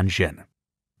expansion.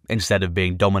 Instead of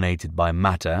being dominated by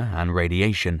matter and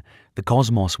radiation, the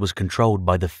cosmos was controlled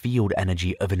by the field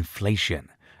energy of inflation,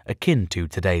 akin to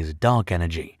today's dark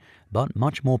energy, but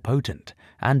much more potent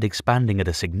and expanding at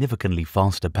a significantly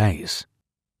faster pace.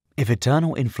 If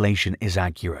eternal inflation is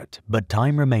accurate, but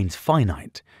time remains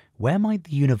finite, where might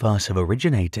the universe have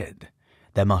originated?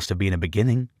 There must have been a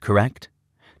beginning, correct?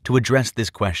 To address this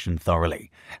question thoroughly,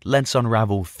 let's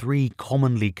unravel three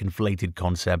commonly conflated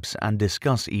concepts and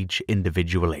discuss each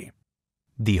individually.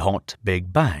 The hot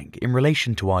Big Bang in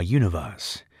relation to our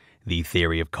universe, the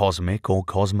theory of cosmic or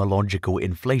cosmological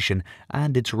inflation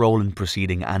and its role in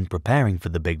preceding and preparing for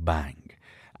the Big Bang,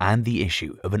 and the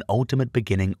issue of an ultimate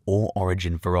beginning or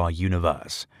origin for our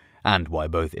universe, and why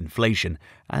both inflation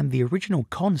and the original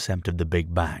concept of the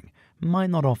Big Bang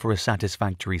might not offer a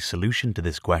satisfactory solution to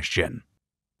this question.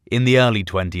 In the early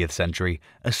 20th century,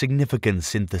 a significant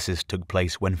synthesis took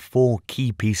place when four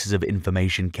key pieces of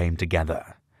information came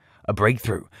together. A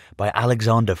breakthrough by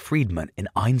Alexander Friedmann in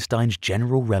Einstein's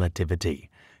general relativity,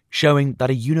 showing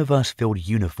that a universe filled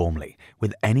uniformly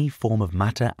with any form of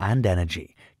matter and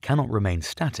energy cannot remain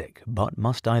static but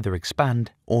must either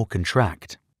expand or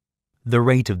contract. The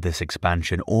rate of this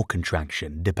expansion or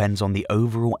contraction depends on the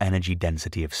overall energy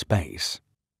density of space.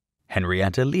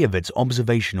 Henrietta Leavitt's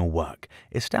observational work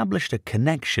established a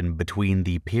connection between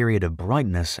the period of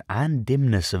brightness and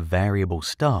dimness of variable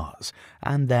stars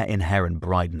and their inherent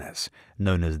brightness,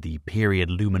 known as the period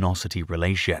luminosity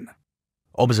relation.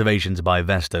 Observations by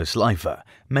Vesto Slipher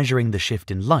measuring the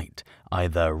shift in light,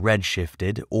 either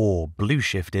red-shifted or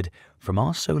blue-shifted, from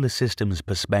our solar system's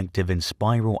perspective in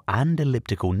spiral and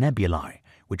elliptical nebulae,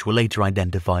 which were later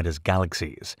identified as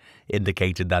galaxies,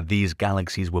 indicated that these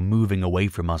galaxies were moving away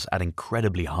from us at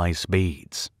incredibly high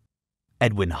speeds.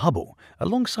 Edwin Hubble,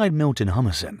 alongside Milton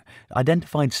Humason,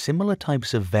 identified similar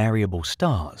types of variable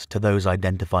stars to those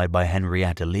identified by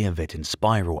Henrietta Leavitt in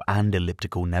spiral and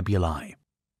elliptical nebulae.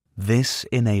 This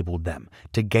enabled them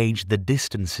to gauge the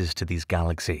distances to these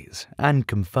galaxies and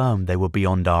confirm they were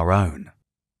beyond our own.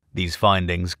 These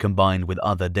findings, combined with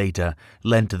other data,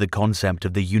 led to the concept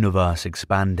of the universe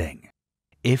expanding.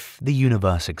 If the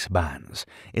universe expands,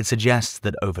 it suggests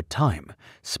that over time,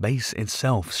 space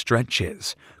itself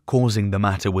stretches, causing the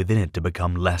matter within it to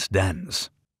become less dense.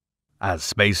 As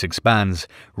space expands,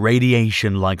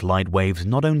 radiation like light waves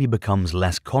not only becomes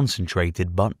less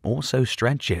concentrated but also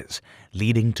stretches,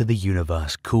 leading to the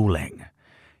universe cooling.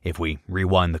 If we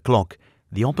rewind the clock,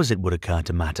 the opposite would occur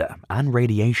to matter and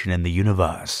radiation in the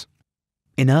universe.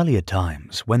 In earlier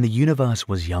times, when the universe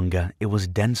was younger, it was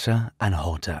denser and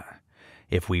hotter.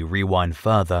 If we rewind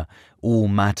further, all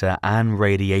matter and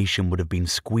radiation would have been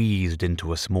squeezed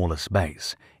into a smaller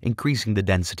space, increasing the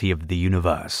density of the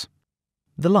universe.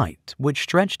 The light, which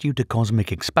stretched due to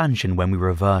cosmic expansion when we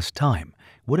reverse time,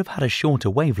 would have had a shorter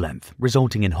wavelength,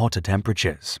 resulting in hotter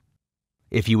temperatures.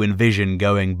 If you envision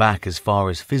going back as far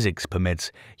as physics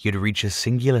permits, you'd reach a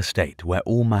singular state where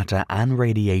all matter and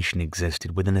radiation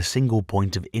existed within a single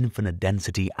point of infinite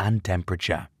density and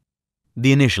temperature.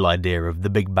 The initial idea of the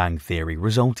Big Bang Theory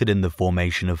resulted in the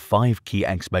formation of 5 key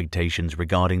expectations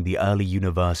regarding the early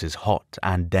universe's hot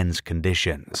and dense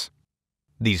conditions.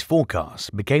 These forecasts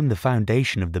became the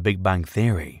foundation of the Big Bang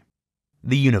Theory.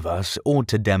 The universe ought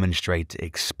to demonstrate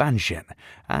expansion,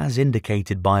 as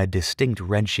indicated by a distinct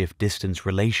redshift distance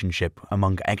relationship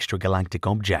among extragalactic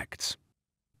objects.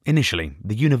 Initially,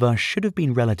 the universe should have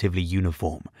been relatively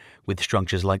uniform, with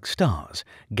structures like stars,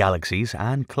 galaxies,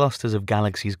 and clusters of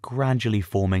galaxies gradually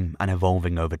forming and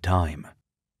evolving over time.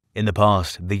 In the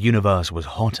past, the universe was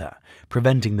hotter,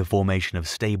 preventing the formation of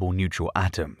stable neutral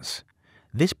atoms.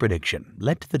 This prediction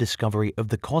led to the discovery of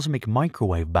the cosmic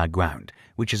microwave background,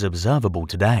 which is observable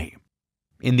today.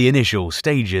 In the initial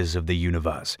stages of the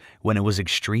universe, when it was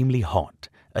extremely hot,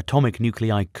 atomic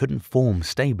nuclei couldn't form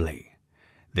stably.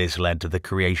 This led to the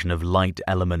creation of light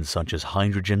elements such as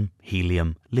hydrogen,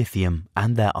 helium, lithium,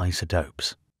 and their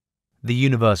isotopes. The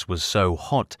universe was so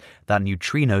hot that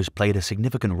neutrinos played a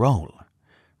significant role.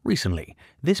 Recently,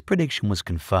 this prediction was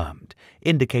confirmed,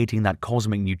 indicating that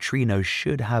cosmic neutrinos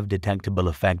should have detectable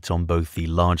effects on both the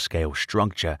large-scale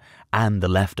structure and the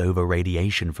leftover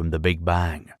radiation from the Big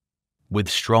Bang. With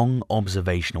strong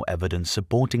observational evidence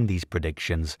supporting these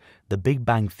predictions, the Big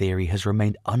Bang theory has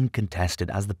remained uncontested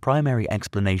as the primary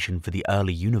explanation for the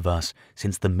early universe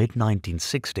since the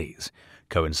mid-1960s,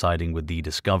 coinciding with the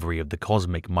discovery of the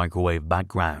cosmic microwave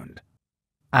background.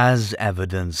 As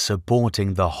evidence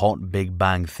supporting the hot Big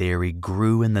Bang theory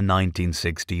grew in the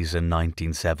 1960s and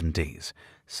 1970s,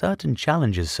 certain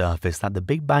challenges surfaced that the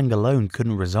Big Bang alone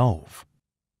couldn't resolve.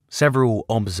 Several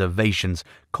observations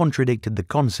contradicted the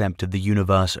concept of the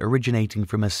universe originating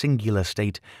from a singular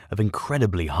state of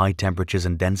incredibly high temperatures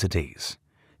and densities.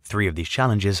 3 of these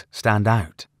challenges stand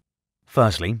out.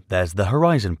 Firstly, there's the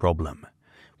horizon problem.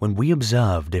 When we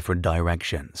observe different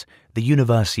directions, the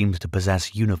universe seems to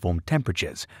possess uniform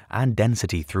temperatures and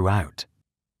density throughout.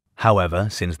 However,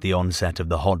 since the onset of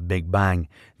the hot Big Bang,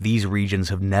 these regions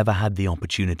have never had the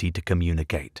opportunity to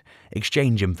communicate,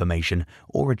 exchange information,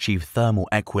 or achieve thermal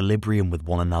equilibrium with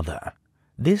one another.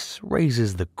 This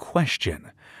raises the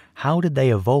question, how did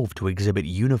they evolve to exhibit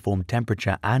uniform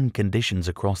temperature and conditions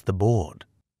across the board?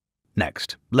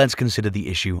 Next, let's consider the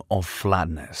issue of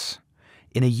flatness.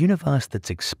 In a universe that's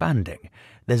expanding,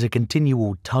 there's a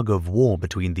continual tug-of-war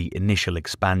between the initial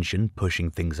expansion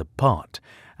pushing things apart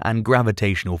and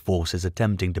gravitational forces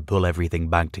attempting to pull everything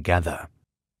back together.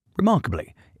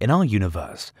 Remarkably, in our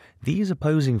universe, these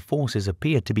opposing forces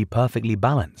appear to be perfectly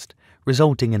balanced,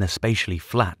 resulting in a spatially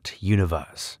flat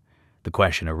universe. The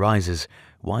question arises,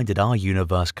 why did our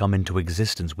universe come into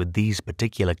existence with these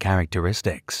particular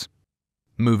characteristics?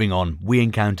 Moving on, we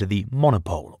encounter the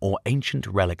monopole or ancient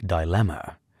relic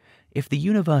dilemma. If the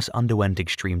universe underwent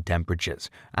extreme temperatures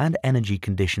and energy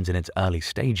conditions in its early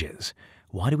stages,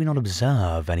 why do we not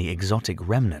observe any exotic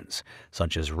remnants,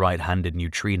 such as right-handed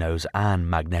neutrinos and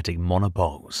magnetic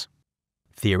monopoles?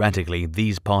 Theoretically,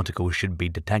 these particles should be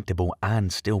detectable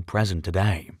and still present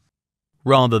today.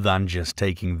 Rather than just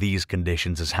taking these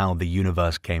conditions as how the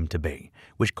universe came to be,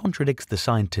 which contradicts the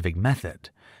scientific method,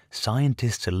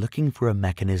 scientists are looking for a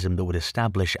mechanism that would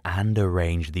establish and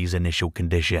arrange these initial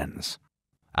conditions.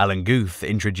 Alan Guth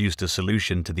introduced a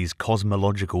solution to these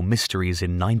cosmological mysteries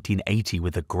in 1980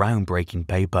 with a groundbreaking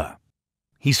paper.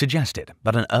 He suggested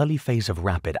that an early phase of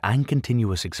rapid and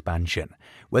continuous expansion,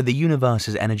 where the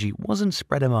universe's energy wasn't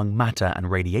spread among matter and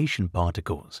radiation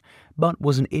particles, but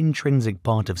was an intrinsic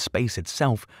part of space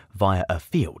itself via a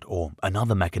field or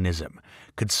another mechanism,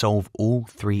 could solve all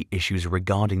 3 issues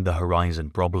regarding the horizon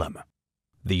problem.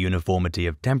 The uniformity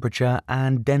of temperature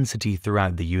and density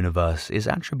throughout the universe is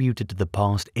attributed to the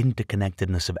past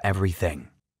interconnectedness of everything.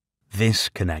 This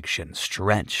connection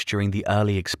stretched during the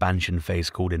early expansion phase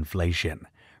called inflation,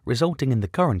 resulting in the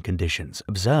current conditions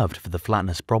observed for the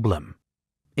flatness problem.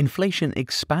 Inflation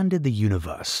expanded the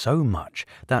universe so much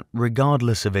that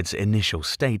regardless of its initial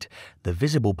state, the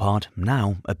visible part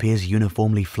now appears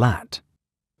uniformly flat.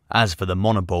 As for the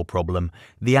monopole problem,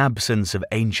 the absence of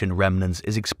ancient remnants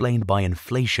is explained by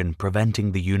inflation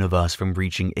preventing the universe from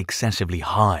reaching excessively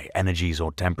high energies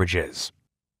or temperatures.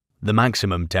 The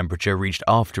maximum temperature reached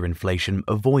after inflation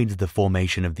avoids the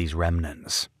formation of these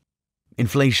remnants.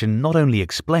 Inflation not only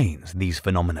explains these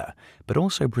phenomena, but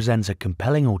also presents a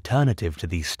compelling alternative to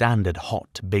the standard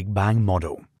hot Big Bang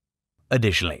model.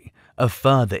 Additionally, a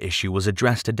further issue was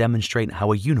addressed to demonstrate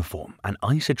how a uniform and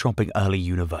isotropic early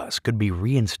universe could be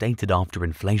reinstated after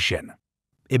inflation.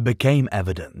 It became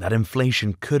evident that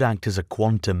inflation could act as a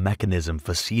quantum mechanism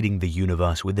for seeding the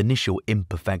universe with initial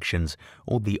imperfections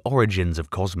or the origins of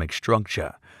cosmic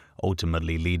structure,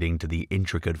 ultimately leading to the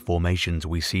intricate formations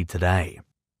we see today.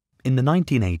 In the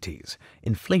 1980s,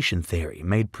 inflation theory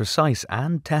made precise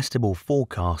and testable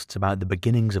forecasts about the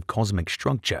beginnings of cosmic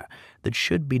structure that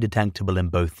should be detectable in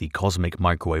both the cosmic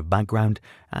microwave background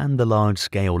and the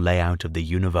large-scale layout of the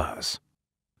universe.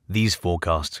 These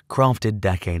forecasts, crafted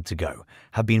decades ago,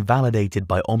 have been validated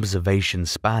by observations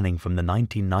spanning from the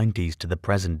 1990s to the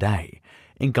present day,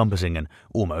 encompassing an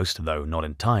almost, though not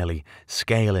entirely,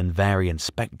 scale and variant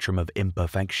spectrum of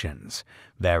imperfections,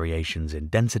 variations in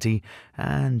density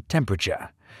and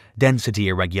temperature, density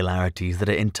irregularities that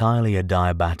are entirely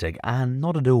adiabatic and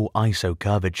not at all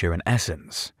isocurvature in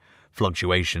essence,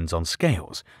 fluctuations on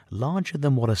scales larger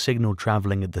than what a signal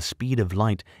traveling at the speed of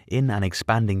light in an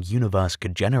expanding universe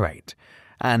could generate,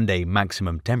 and a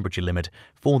maximum temperature limit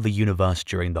for the universe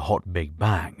during the Hot Big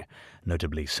Bang,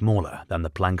 notably smaller than the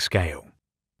Planck scale.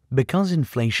 Because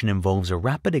inflation involves a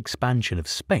rapid expansion of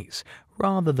space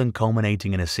rather than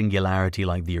culminating in a singularity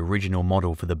like the original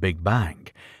model for the Big Bang,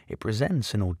 it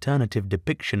presents an alternative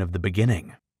depiction of the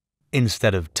beginning.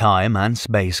 Instead of time and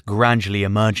space gradually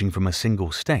emerging from a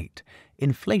single state,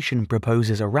 inflation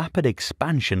proposes a rapid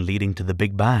expansion leading to the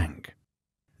Big Bang.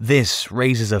 This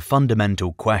raises a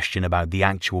fundamental question about the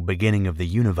actual beginning of the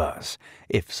universe,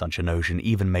 if such a notion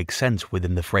even makes sense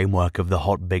within the framework of the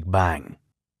Hot Big Bang.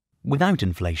 Without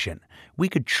inflation, we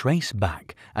could trace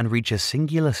back and reach a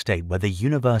singular state where the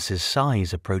universe's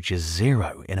size approaches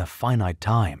zero in a finite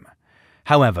time.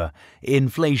 However,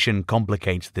 inflation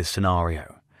complicates this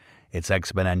scenario. Its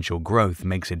exponential growth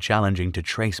makes it challenging to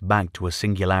trace back to a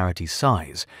singularity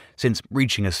size, since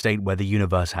reaching a state where the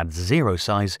universe had zero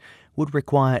size would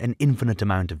require an infinite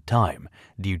amount of time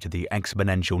due to the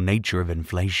exponential nature of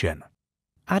inflation.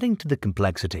 Adding to the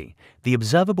complexity, the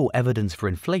observable evidence for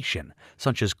inflation,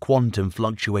 such as quantum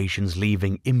fluctuations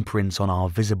leaving imprints on our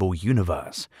visible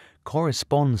universe,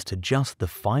 corresponds to just the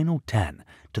final 10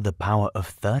 to the power of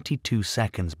 32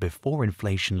 seconds before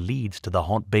inflation leads to the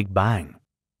Hot Big Bang.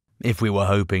 If we were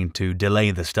hoping to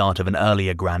delay the start of an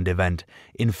earlier grand event,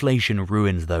 inflation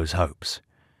ruins those hopes.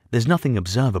 There's nothing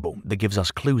observable that gives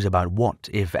us clues about what,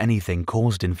 if anything,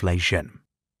 caused inflation.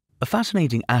 A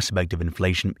fascinating aspect of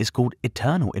inflation is called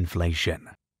eternal inflation.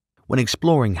 When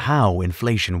exploring how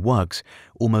inflation works,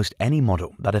 almost any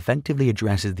model that effectively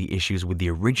addresses the issues with the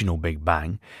original Big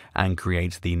Bang and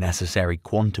creates the necessary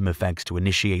quantum effects to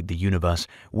initiate the universe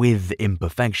with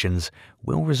imperfections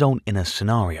will result in a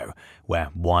scenario where,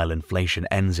 while inflation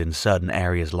ends in certain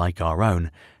areas like our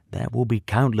own, there will be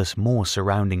countless more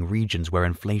surrounding regions where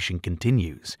inflation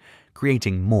continues,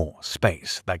 creating more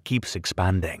space that keeps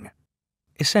expanding.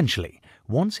 Essentially,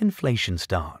 once inflation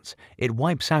starts, it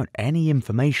wipes out any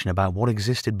information about what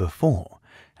existed before,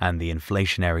 and the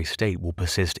inflationary state will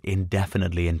persist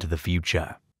indefinitely into the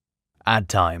future. At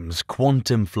times,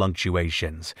 quantum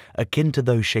fluctuations, akin to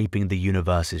those shaping the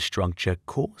universe's structure,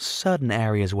 cause certain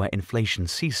areas where inflation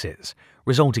ceases,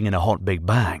 resulting in a Hot Big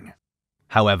Bang.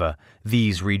 However,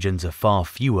 these regions are far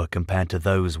fewer compared to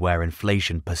those where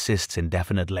inflation persists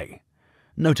indefinitely.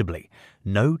 Notably,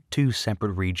 no two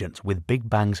separate regions with Big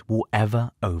Bangs will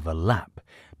ever overlap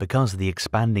because the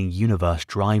expanding universe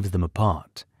drives them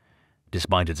apart.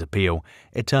 Despite its appeal,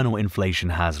 eternal inflation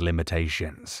has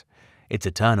limitations. It's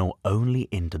eternal only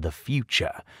into the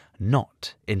future,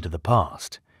 not into the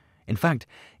past. In fact,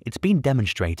 it's been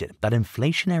demonstrated that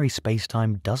inflationary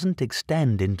spacetime doesn't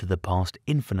extend into the past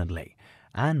infinitely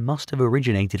and must have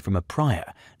originated from a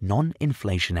prior,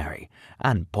 non-inflationary,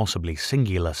 and possibly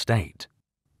singular state.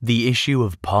 The issue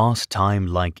of past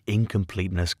time-like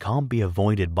incompleteness can't be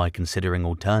avoided by considering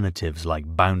alternatives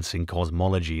like bouncing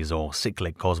cosmologies or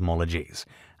cyclic cosmologies,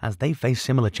 as they face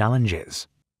similar challenges.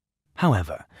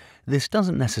 However, this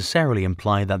doesn't necessarily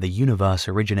imply that the universe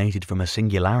originated from a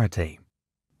singularity.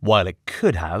 While it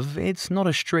could have, it's not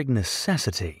a strict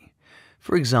necessity.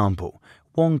 For example,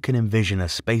 one can envision a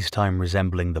spacetime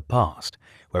resembling the past,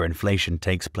 where inflation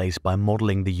takes place by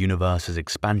modeling the universe's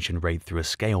expansion rate through a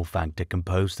scale factor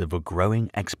composed of a growing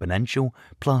exponential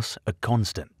plus a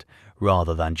constant,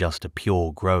 rather than just a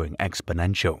pure growing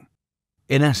exponential.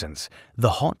 In essence, the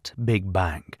Hot Big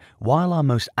Bang, while our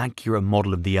most accurate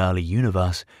model of the early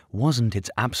universe, wasn't its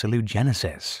absolute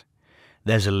genesis.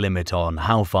 There's a limit on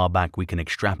how far back we can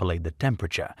extrapolate the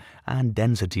temperature and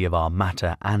density of our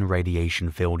matter and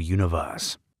radiation-filled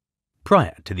universe.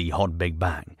 Prior to the Hot Big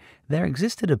Bang, there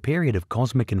existed a period of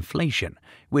cosmic inflation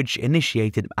which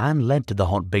initiated and led to the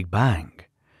Hot Big Bang.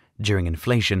 During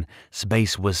inflation,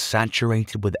 space was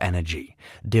saturated with energy,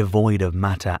 devoid of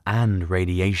matter and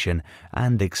radiation,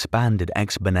 and expanded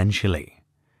exponentially.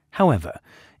 However,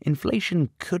 inflation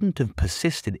couldn't have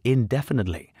persisted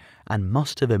indefinitely and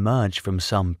must have emerged from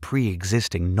some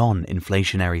pre-existing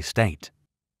non-inflationary state.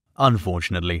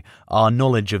 Unfortunately, our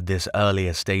knowledge of this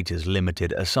earlier state is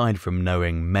limited aside from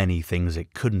knowing many things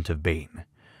it couldn't have been.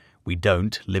 We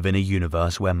don't live in a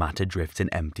universe where matter drifts in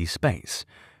empty space.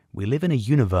 We live in a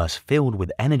universe filled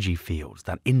with energy fields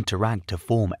that interact to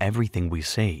form everything we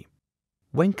see.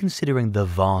 When considering the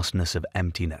vastness of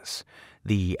emptiness,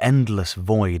 the endless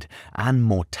void, and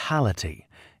mortality,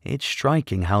 it's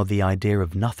striking how the idea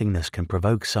of nothingness can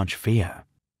provoke such fear.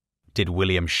 Did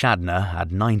William Shatner,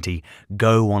 at 90,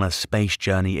 go on a space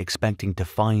journey expecting to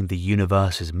find the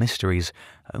universe's mysteries,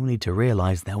 only to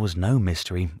realize there was no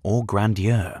mystery or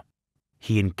grandeur?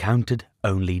 he encountered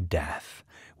only death,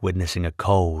 witnessing a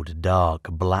cold, dark,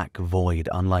 black void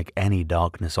unlike any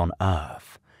darkness on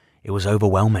Earth. It was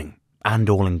overwhelming and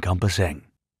all-encompassing.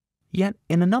 Yet,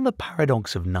 in another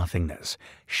paradox of nothingness,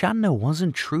 Shatner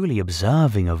wasn't truly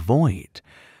observing a void.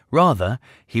 Rather,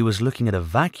 he was looking at a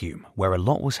vacuum where a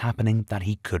lot was happening that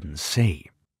he couldn't see.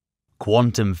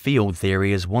 Quantum field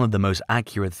theory is one of the most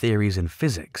accurate theories in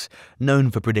physics, known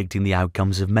for predicting the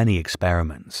outcomes of many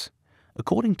experiments.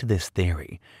 According to this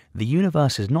theory, the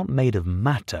universe is not made of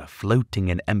matter floating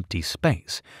in empty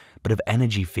space, but of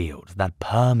energy fields that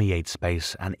permeate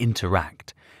space and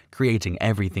interact, creating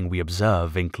everything we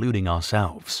observe, including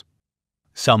ourselves.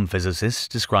 Some physicists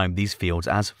describe these fields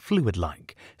as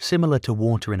fluid-like, similar to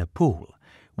water in a pool,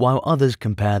 while others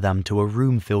compare them to a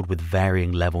room filled with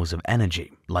varying levels of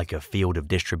energy, like a field of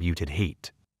distributed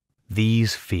heat.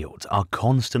 These fields are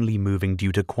constantly moving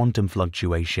due to quantum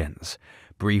fluctuations,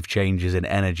 brief changes in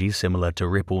energy similar to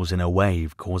ripples in a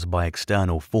wave caused by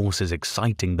external forces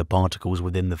exciting the particles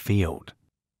within the field.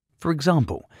 For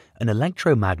example, an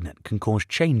electromagnet can cause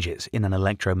changes in an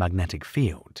electromagnetic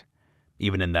field.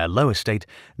 Even in their lower state,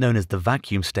 known as the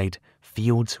vacuum state,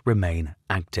 fields remain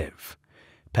active.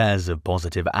 Pairs of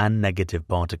positive and negative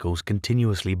particles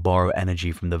continuously borrow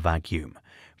energy from the vacuum,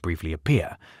 briefly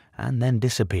appear, and then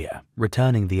disappear,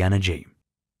 returning the energy.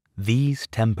 These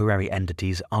temporary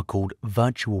entities are called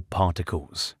virtual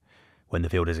particles. When the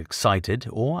field is excited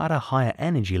or at a higher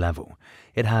energy level,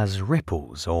 it has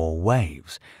ripples or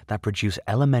waves that produce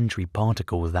elementary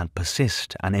particles that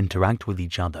persist and interact with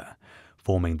each other,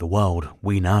 forming the world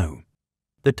we know.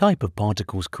 The type of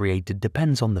particles created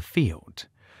depends on the field.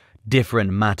 Different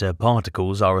matter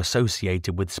particles are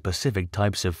associated with specific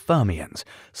types of fermions,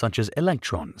 such as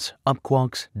electrons, up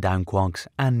quarks, down quarks,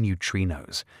 and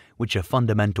neutrinos, which are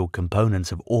fundamental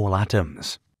components of all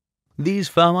atoms. These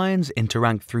fermions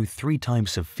interact through three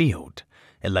types of field: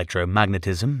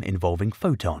 electromagnetism involving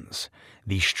photons,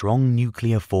 the strong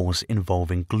nuclear force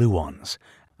involving gluons,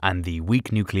 and the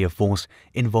weak nuclear force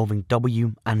involving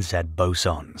W and Z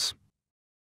bosons.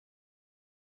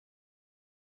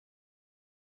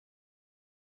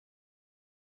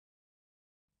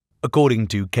 According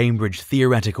to Cambridge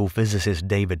theoretical physicist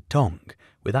David Tong,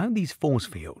 without these force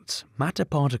fields, matter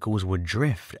particles would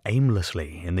drift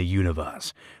aimlessly in the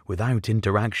universe without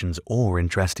interactions or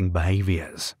interesting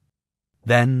behaviors.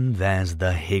 Then there's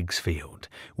the Higgs field,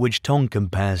 which Tong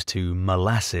compares to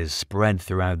molasses spread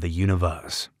throughout the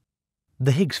universe.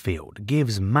 The Higgs field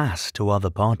gives mass to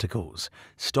other particles,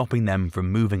 stopping them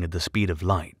from moving at the speed of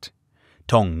light.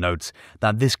 Tong notes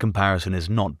that this comparison is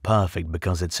not perfect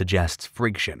because it suggests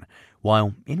friction,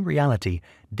 while in reality,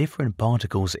 different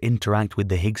particles interact with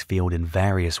the Higgs field in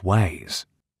various ways.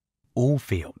 All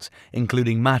fields,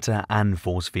 including matter and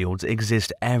force fields,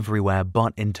 exist everywhere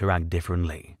but interact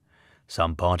differently.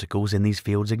 Some particles in these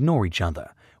fields ignore each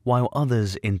other, while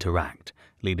others interact,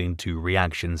 leading to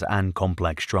reactions and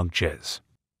complex structures.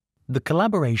 The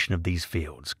collaboration of these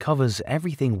fields covers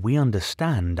everything we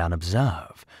understand and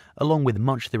observe, along with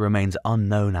much that remains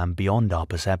unknown and beyond our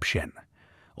perception.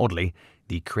 Oddly,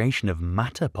 the creation of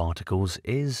matter particles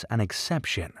is an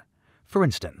exception. For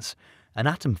instance, an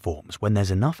atom forms when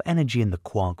there's enough energy in the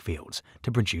quark fields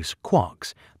to produce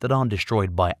quarks that aren't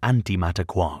destroyed by antimatter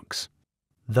quarks.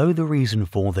 Though the reason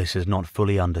for this is not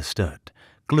fully understood,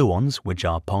 gluons, which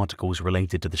are particles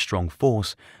related to the strong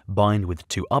force, bind with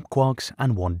two up quarks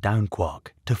and one down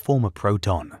quark to form a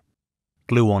proton.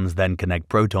 Gluons then connect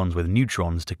protons with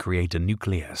neutrons to create a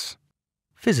nucleus.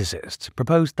 Physicists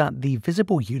proposed that the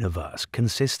visible universe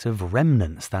consists of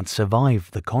remnants that survive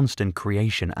the constant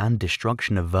creation and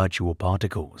destruction of virtual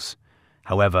particles.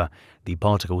 However, the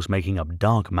particles making up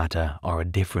dark matter are a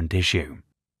different issue.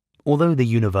 Although the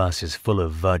universe is full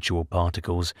of virtual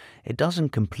particles, it doesn't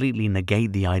completely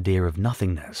negate the idea of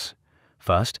nothingness.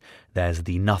 First, there's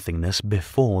the nothingness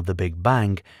before the Big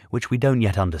Bang, which we don't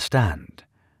yet understand.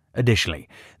 Additionally,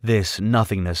 this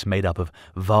nothingness made up of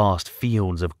vast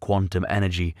fields of quantum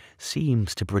energy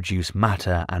seems to produce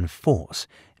matter and force,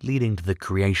 leading to the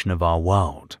creation of our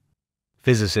world.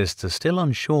 Physicists are still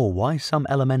unsure why some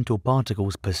elemental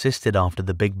particles persisted after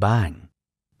the Big Bang.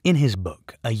 In his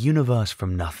book, A Universe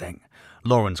from Nothing,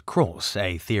 Lawrence Krauss,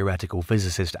 a theoretical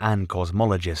physicist and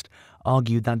cosmologist,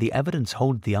 argued that the evidence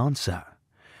holds the answer.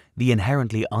 The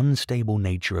inherently unstable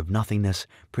nature of nothingness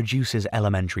produces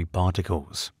elementary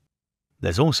particles.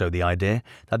 There's also the idea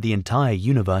that the entire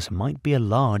universe might be a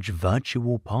large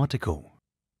virtual particle.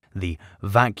 The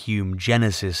vacuum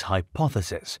genesis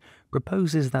hypothesis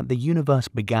proposes that the universe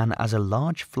began as a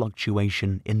large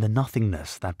fluctuation in the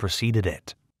nothingness that preceded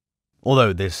it.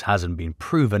 Although this hasn't been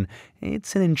proven,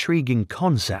 it's an intriguing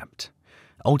concept.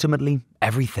 Ultimately,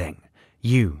 everything,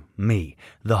 you, me,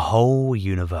 the whole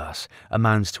universe,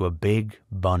 amounts to a big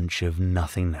bunch of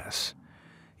nothingness.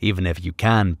 Even if you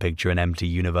can picture an empty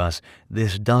universe,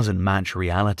 this doesn't match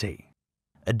reality.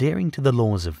 Adhering to the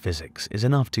laws of physics is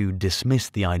enough to dismiss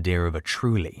the idea of a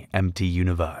truly empty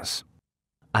universe.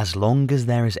 As long as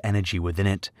there is energy within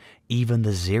it, even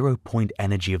the zero-point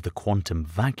energy of the quantum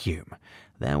vacuum,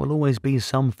 there will always be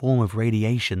some form of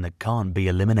radiation that can't be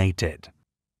eliminated.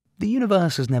 The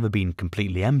universe has never been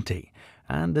completely empty,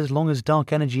 and as long as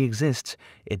dark energy exists,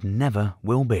 it never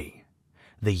will be.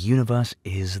 The universe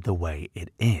is the way it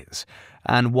is,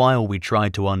 and while we try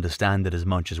to understand it as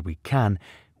much as we can,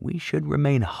 we should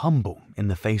remain humble in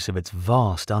the face of its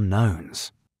vast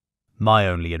unknowns. My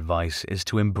only advice is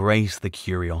to embrace the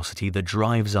curiosity that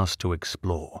drives us to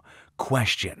explore,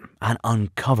 question, and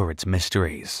uncover its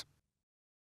mysteries.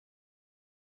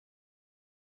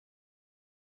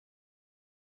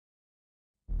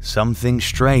 Something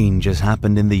strange has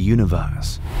happened in the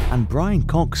universe, and Brian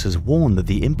Cox has warned that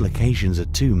the implications are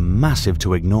too massive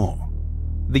to ignore.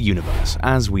 The universe,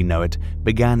 as we know it,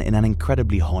 began in an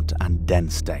incredibly hot and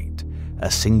dense state,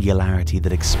 a singularity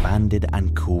that expanded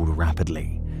and cooled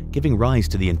rapidly, giving rise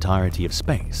to the entirety of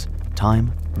space,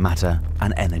 time, matter,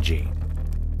 and energy.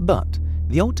 But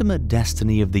the ultimate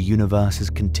destiny of the universe's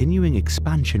continuing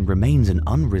expansion remains an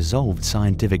unresolved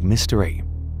scientific mystery.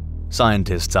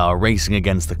 Scientists are racing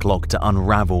against the clock to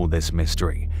unravel this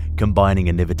mystery, combining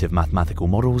innovative mathematical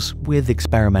models with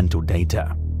experimental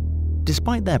data.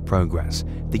 Despite their progress,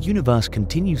 the universe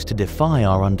continues to defy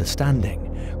our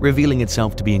understanding, revealing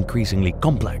itself to be increasingly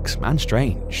complex and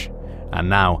strange. And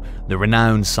now, the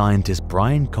renowned scientist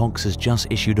Brian Cox has just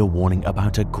issued a warning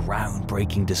about a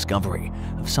groundbreaking discovery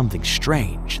of something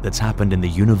strange that's happened in the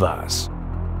universe.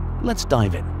 Let's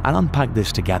dive in and unpack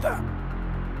this together.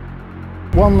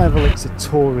 One level, it's a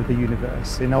tour of the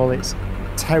universe in all its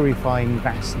terrifying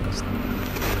vastness.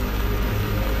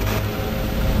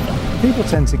 People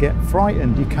tend to get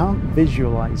frightened. You can't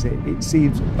visualize it. It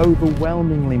seems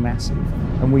overwhelmingly massive,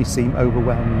 and we seem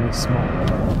overwhelmingly small.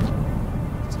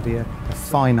 To be a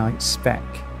finite speck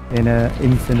in an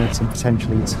infinite and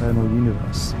potentially eternal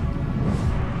universe.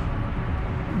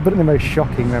 But the most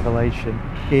shocking revelation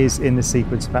is in the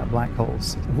sequence about black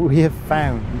holes. We have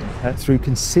found, through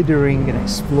considering and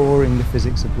exploring the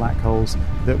physics of black holes,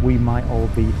 that we might all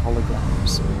be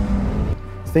holograms.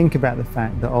 Think about the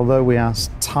fact that although we are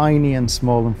tiny and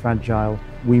small and fragile,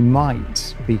 we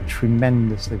might be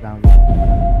tremendously valuable.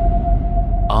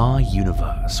 Our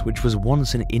universe, which was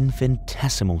once an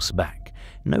infinitesimal speck,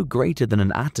 no greater than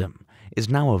an atom, is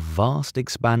now a vast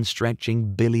expanse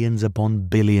stretching billions upon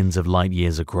billions of light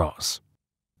years across.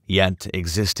 Yet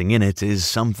existing in it is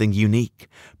something unique,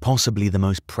 possibly the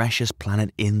most precious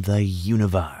planet in the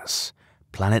universe,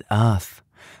 planet Earth,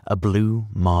 a blue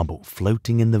marble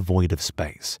floating in the void of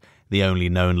space, the only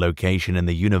known location in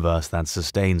the universe that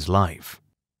sustains life.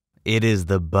 It is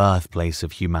the birthplace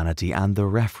of humanity and the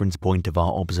reference point of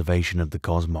our observation of the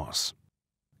cosmos.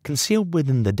 Concealed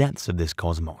within the depths of this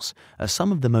cosmos are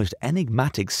some of the most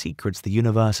enigmatic secrets the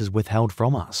universe has withheld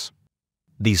from us.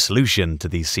 The solution to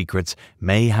these secrets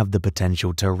may have the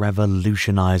potential to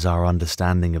revolutionize our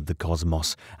understanding of the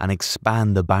cosmos and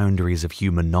expand the boundaries of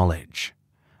human knowledge.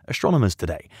 Astronomers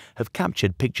today have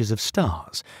captured pictures of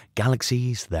stars,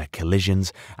 galaxies, their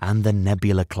collisions, and the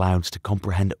nebula clouds to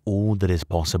comprehend all that is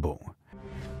possible.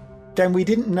 Then we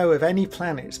didn't know of any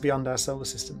planets beyond our solar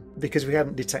system because we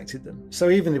hadn't detected them. So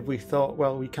even if we thought,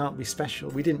 well, we can't be special,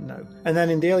 we didn't know. And then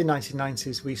in the early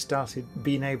 1990s, we started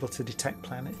being able to detect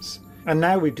planets. And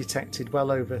now we've detected well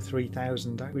over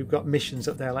 3,000. We've got missions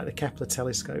up there like the Kepler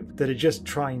telescope that are just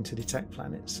trying to detect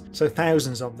planets. So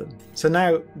thousands of them. So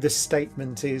now the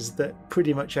statement is that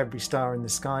pretty much every star in the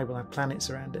sky will have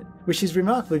planets around it, which is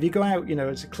remarkable. If you go out,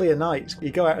 it's a clear night, you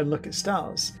go out and look at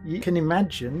stars, you can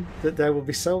imagine that there will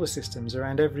be solar systems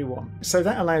around every one. So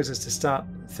that allows us to start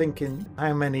thinking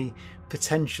how many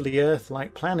potentially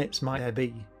Earth-like planets might there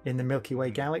be in the Milky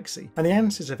Way galaxy? And the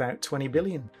answer is about 20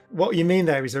 billion. What you mean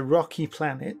there is a rocky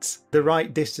planet, the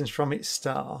right distance from its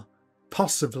star,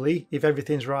 possibly, if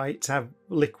everything's right, to have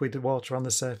liquid water on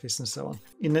the surface and so on.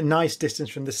 In a nice distance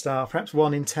from the star, perhaps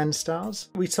 1 in 10 stars.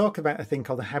 We talk about a thing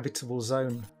called the habitable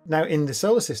zone. Now, in the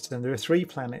solar system, there are 3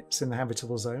 planets in the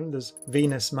habitable zone. There's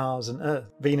Venus, Mars, and Earth.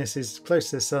 Venus is close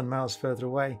to the sun, Mars further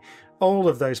away. All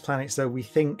of those planets, though, we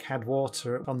think had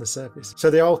water on the surface. So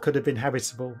they all could have been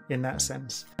habitable in that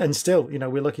sense. And still,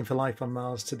 we're looking for life on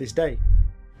Mars to this day.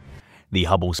 The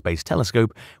Hubble Space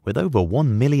Telescope, with over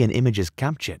 1 million images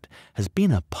captured, has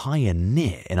been a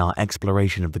pioneer in our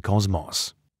exploration of the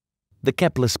cosmos. The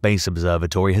Kepler Space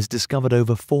Observatory has discovered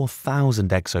over 4,000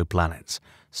 exoplanets,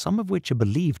 some of which are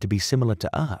believed to be similar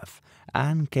to Earth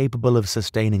and capable of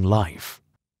sustaining life.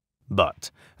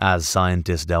 But as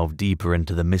scientists delve deeper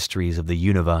into the mysteries of the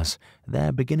universe,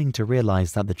 they're beginning to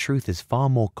realize that the truth is far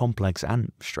more complex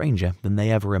and stranger than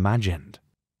they ever imagined.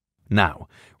 Now,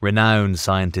 renowned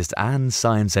scientist and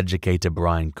science educator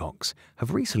Brian Cox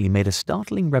have recently made a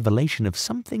startling revelation of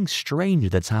something strange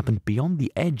that's happened beyond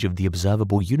the edge of the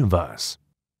observable universe.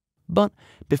 But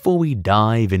before we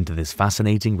dive into this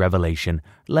fascinating revelation,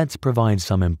 let's provide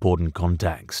some important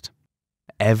context.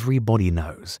 Everybody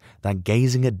knows that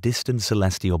gazing at distant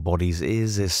celestial bodies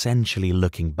is essentially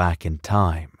looking back in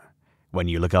time. When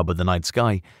you look up at the night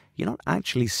sky, you're not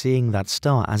actually seeing that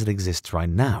star as it exists right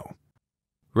now.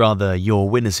 Rather, you're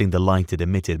witnessing the light it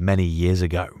emitted many years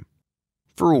ago.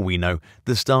 For all we know,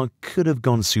 the star could have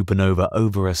gone supernova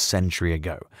over a century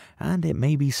ago, and it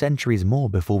may be centuries more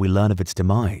before we learn of its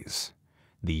demise.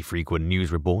 The frequent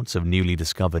news reports of newly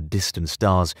discovered distant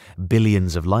stars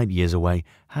billions of light years away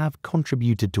have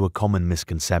contributed to a common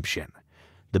misconception: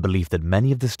 the belief that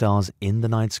many of the stars in the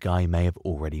night sky may have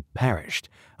already perished,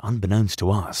 unbeknownst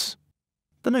to us.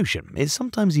 The notion is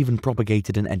sometimes even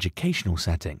propagated in educational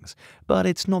settings, but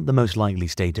it's not the most likely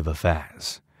state of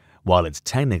affairs. While it's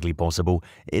technically possible,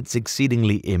 it's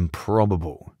exceedingly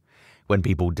improbable. When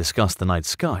people discuss the night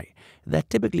sky, they're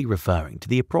typically referring to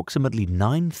the approximately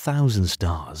 9,000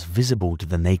 stars visible to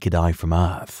the naked eye from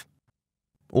Earth.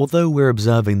 Although we're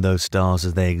observing those stars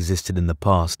as they existed in the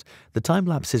past, the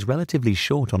time-lapse is relatively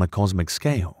short on a cosmic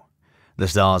scale. The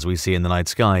stars we see in the night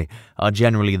sky are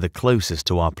generally the closest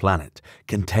to our planet,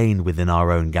 contained within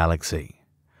our own galaxy.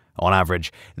 On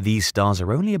average, these stars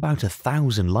are only about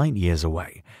 1,000 light-years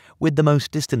away, with the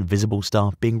most distant visible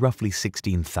star being roughly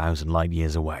 16,000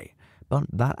 light-years away, but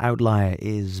that outlier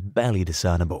is barely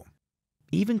discernible.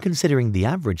 Even considering the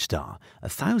average star,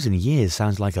 1,000 years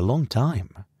sounds like a long time.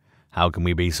 How can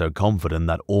we be so confident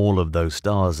that all of those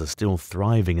stars are still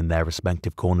thriving in their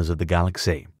respective corners of the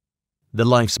galaxy? The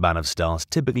lifespan of stars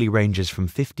typically ranges from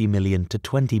 50 million to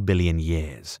 20 billion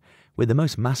years, with the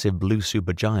most massive blue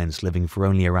supergiants living for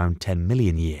only around 10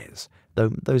 million years, though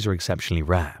those are exceptionally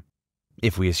rare.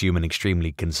 If we assume an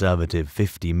extremely conservative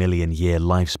 50 million year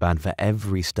lifespan for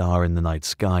every star in the night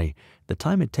sky, the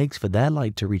time it takes for their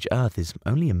light to reach Earth is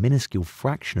only a minuscule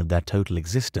fraction of their total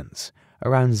existence,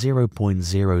 around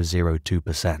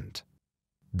 0.002%.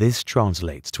 This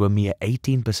translates to a mere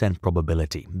 18%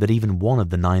 probability that even one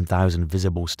of the 9,000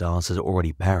 visible stars has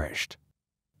already perished.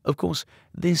 Of course,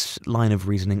 this line of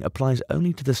reasoning applies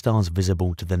only to the stars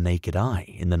visible to the naked eye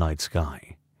in the night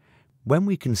sky. When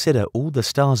we consider all the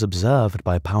stars observed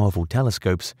by powerful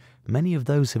telescopes, many of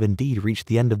those have indeed reached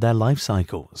the end of their life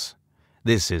cycles.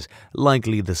 This is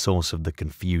likely the source of the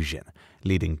confusion,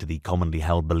 leading to the commonly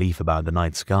held belief about the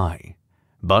night sky.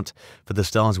 But for the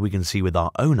stars we can see with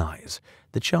our own eyes,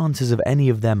 the chances of any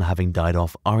of them having died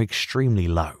off are extremely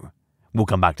low. We'll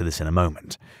come back to this in a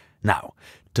moment. Now,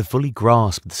 to fully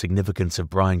grasp the significance of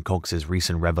Brian Cox's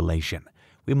recent revelation,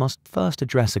 we must first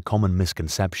address a common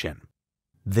misconception.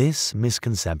 This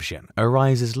misconception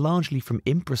arises largely from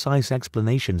imprecise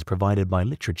explanations provided by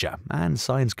literature and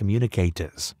science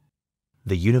communicators.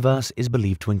 The universe is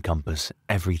believed to encompass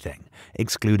everything,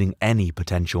 excluding any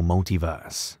potential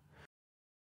multiverse.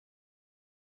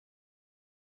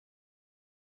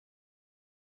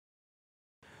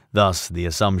 Thus, the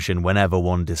assumption whenever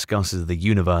one discusses the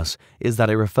universe is that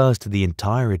it refers to the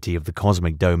entirety of the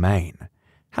cosmic domain.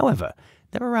 However,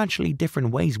 there are actually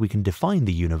different ways we can define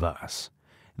the universe.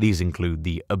 These include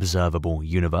the observable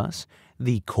universe,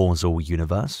 the causal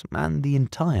universe, and the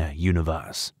entire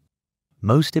universe.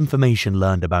 Most information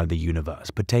learned about the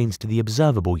universe pertains to the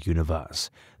observable universe,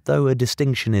 though a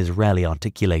distinction is rarely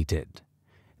articulated.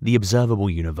 The observable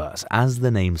universe, as the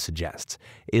name suggests,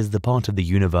 is the part of the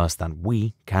universe that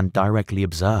we can directly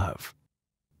observe.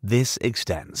 This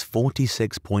extends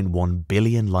 46.1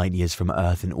 billion light-years from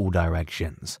Earth in all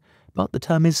directions, but the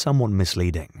term is somewhat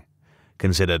misleading.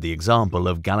 Consider the example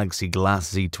of Galaxy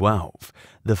Glass Z12,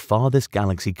 the farthest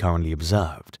galaxy currently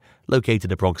observed,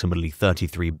 located approximately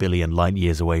 33 billion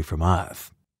light-years away from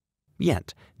Earth.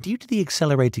 Yet, due to the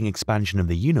accelerating expansion of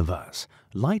the universe,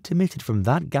 light emitted from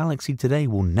that galaxy today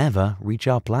will never reach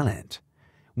our planet.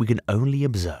 We can only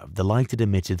observe the light it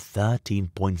emitted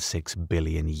 13.6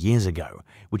 billion years ago,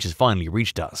 which has finally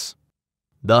reached us.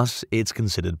 Thus, it's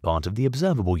considered part of the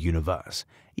observable universe,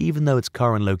 even though its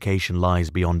current location lies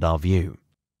beyond our view.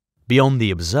 Beyond the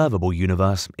observable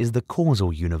universe is the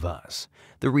causal universe,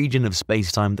 the region of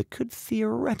space-time that could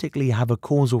theoretically have a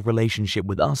causal relationship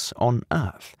with us on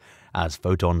Earth, as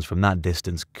photons from that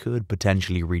distance could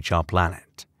potentially reach our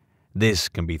planet. This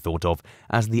can be thought of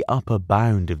as the upper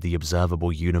bound of the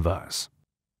observable universe.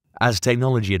 As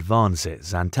technology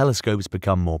advances and telescopes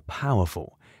become more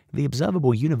powerful, the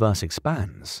observable universe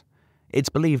expands. It's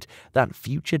believed that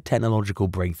future technological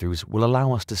breakthroughs will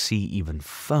allow us to see even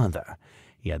further,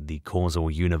 yet the causal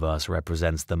universe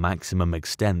represents the maximum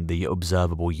extent the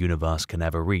observable universe can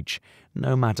ever reach,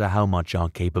 no matter how much our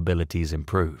capabilities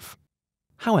improve.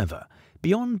 However,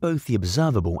 beyond both the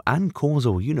observable and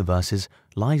causal universes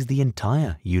lies the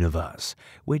entire universe,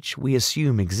 which we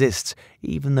assume exists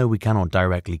even though we cannot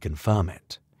directly confirm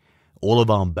it. All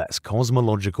of our best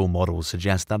cosmological models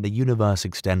suggest that the universe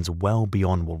extends well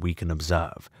beyond what we can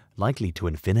observe, likely to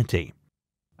infinity.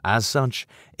 As such,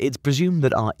 it's presumed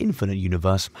that our infinite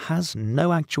universe has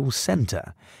no actual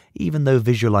center, even though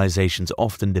visualizations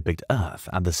often depict Earth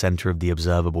at the center of the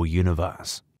observable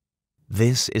universe.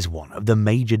 This is one of the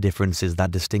major differences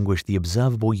that distinguish the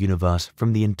observable universe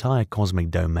from the entire cosmic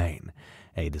domain,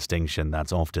 a distinction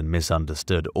that's often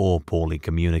misunderstood or poorly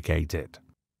communicated.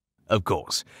 Of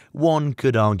course, one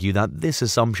could argue that this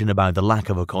assumption about the lack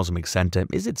of a cosmic center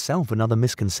is itself another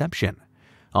misconception.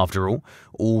 After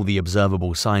all the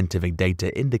observable scientific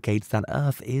data indicates that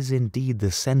Earth is indeed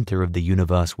the center of the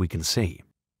universe we can see.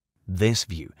 This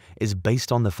view is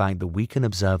based on the fact that we can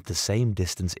observe the same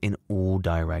distance in all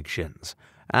directions,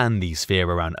 and the sphere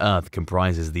around Earth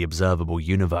comprises the observable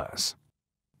universe.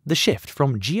 The shift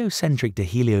from geocentric to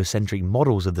heliocentric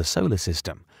models of the solar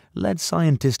system led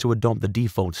scientists to adopt the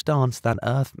default stance that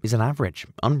Earth is an average,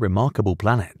 unremarkable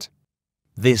planet.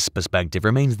 This perspective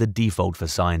remains the default for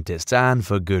scientists, and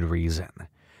for good reason.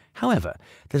 However,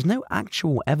 there's no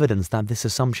actual evidence that this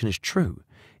assumption is true.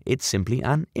 It's simply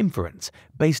an inference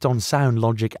based on sound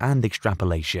logic and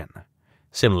extrapolation.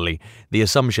 Similarly, the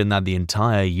assumption that the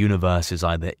entire universe is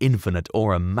either infinite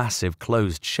or a massive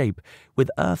closed shape,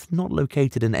 with Earth not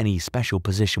located in any special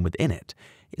position within it,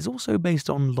 is also based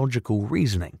on logical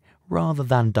reasoning rather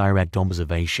than direct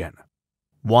observation.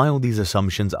 While these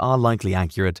assumptions are likely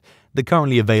accurate, the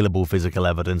currently available physical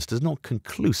evidence does not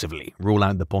conclusively rule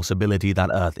out the possibility that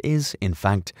Earth is, in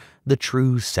fact, the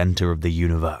true center of the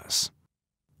universe.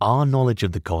 Our knowledge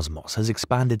of the cosmos has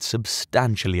expanded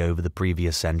substantially over the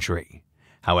previous century.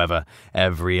 However,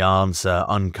 every answer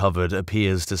uncovered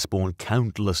appears to spawn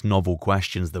countless novel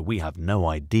questions that we have no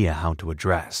idea how to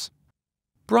address.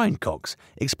 Brian Cox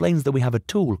explains that we have a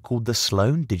tool called the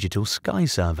Sloan Digital Sky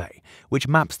Survey, which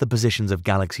maps the positions of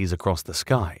galaxies across the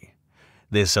sky.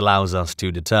 This allows us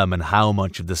to determine how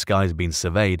much of the sky has been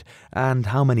surveyed and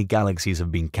how many galaxies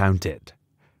have been counted.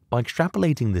 By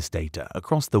extrapolating this data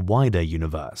across the wider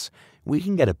universe, we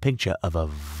can get a picture of a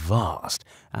vast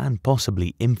and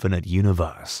possibly infinite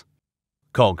universe.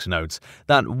 Cox notes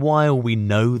that while we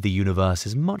know the universe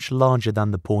is much larger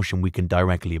than the portion we can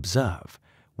directly observe,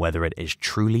 whether it is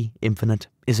truly infinite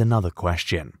is another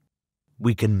question.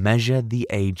 We can measure the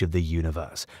age of the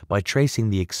universe by tracing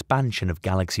the expansion of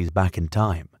galaxies back in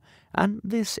time, and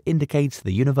this indicates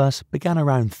the universe began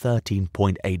around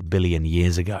 13.8 billion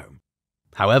years ago.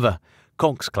 However,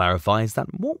 Cox clarifies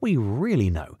that what we really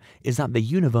know is that the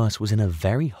universe was in a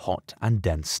very hot and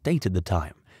dense state at the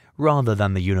time, rather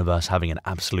than the universe having an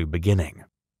absolute beginning.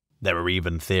 There are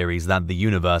even theories that the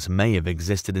universe may have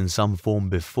existed in some form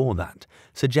before that,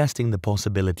 suggesting the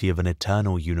possibility of an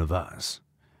eternal universe.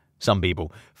 Some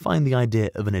people find the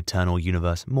idea of an eternal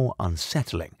universe more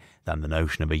unsettling than the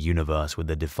notion of a universe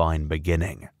with a defined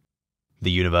beginning.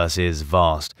 The universe is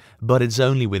vast, but it's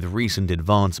only with recent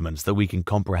advancements that we can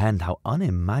comprehend how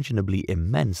unimaginably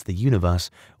immense the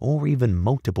universe, or even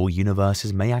multiple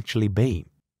universes, may actually be.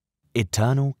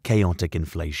 Eternal chaotic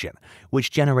inflation,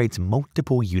 which generates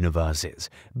multiple universes,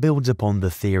 builds upon the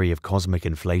theory of cosmic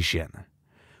inflation.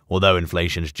 Although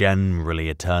inflation is generally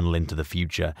eternal into the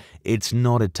future, it's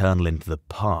not eternal into the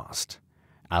past.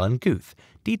 Alan Guth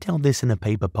detailed this in a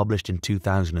paper published in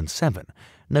 2007,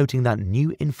 noting that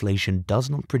new inflation does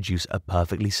not produce a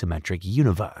perfectly symmetric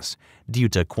universe due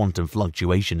to quantum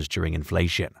fluctuations during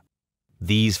inflation.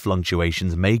 These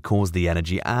fluctuations may cause the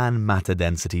energy and matter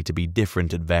density to be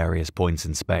different at various points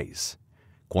in space.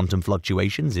 Quantum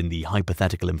fluctuations in the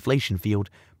hypothetical inflation field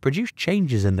produce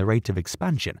changes in the rate of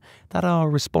expansion that are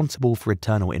responsible for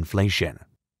eternal inflation.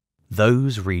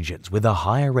 Those regions with a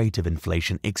higher rate of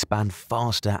inflation expand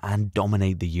faster and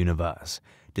dominate the universe,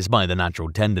 despite the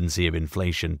natural tendency of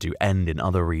inflation to end in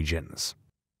other regions.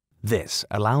 This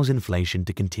allows inflation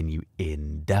to continue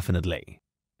indefinitely.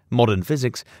 Modern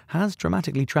physics has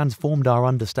dramatically transformed our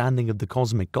understanding of the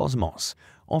cosmic cosmos,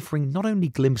 offering not only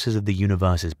glimpses of the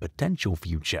universe's potential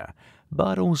future,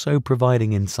 but also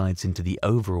providing insights into the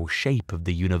overall shape of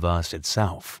the universe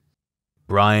itself.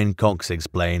 Brian Cox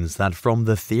explains that from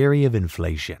the theory of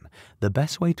inflation, the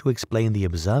best way to explain the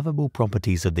observable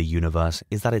properties of the universe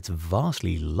is that it's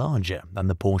vastly larger than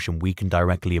the portion we can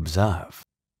directly observe.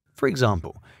 For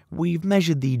example, we've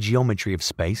measured the geometry of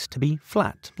space to be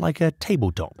flat, like a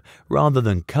tabletop, rather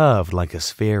than curved like a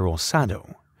sphere or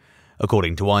saddle.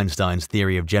 According to Einstein's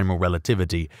theory of general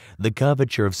relativity, the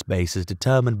curvature of space is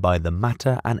determined by the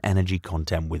matter and energy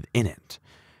content within it.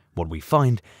 What we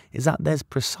find is that there's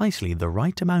precisely the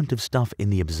right amount of stuff in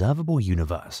the observable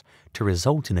universe to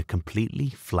result in a completely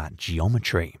flat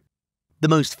geometry. The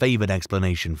most favored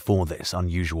explanation for this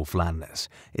unusual flatness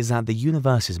is that the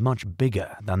universe is much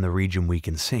bigger than the region we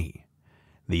can see.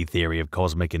 The theory of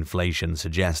cosmic inflation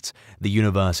suggests the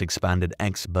universe expanded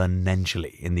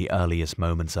exponentially in the earliest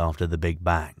moments after the Big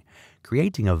Bang,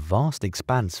 creating a vast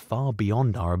expanse far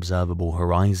beyond our observable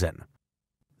horizon.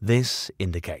 This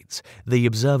indicates the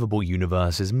observable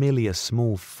universe is merely a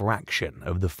small fraction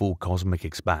of the full cosmic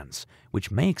expanse,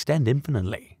 which may extend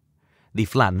infinitely. The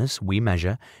flatness we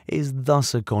measure is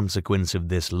thus a consequence of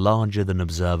this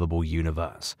larger-than-observable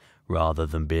universe, rather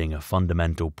than being a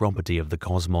fundamental property of the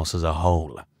cosmos as a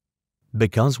whole.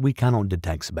 Because we cannot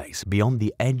detect space beyond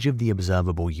the edge of the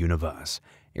observable universe,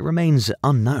 it remains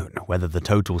unknown whether the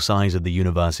total size of the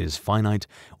universe is finite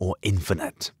or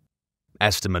infinite.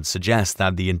 Estimates suggest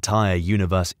that the entire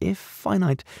universe, if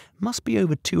finite, must be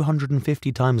over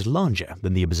 250 times larger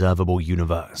than the observable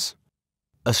universe.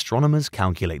 Astronomers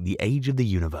calculate the age of the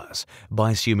universe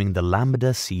by assuming the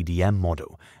Lambda CDM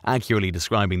model, accurately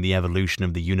describing the evolution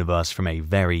of the universe from a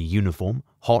very uniform,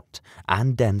 hot,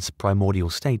 and dense primordial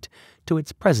state to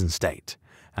its present state,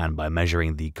 and by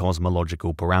measuring the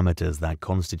cosmological parameters that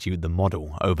constitute the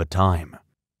model over time.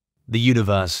 The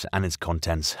universe and its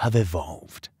contents have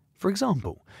evolved. For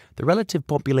example, the relative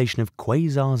population of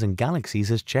quasars and galaxies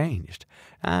has changed,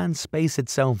 and space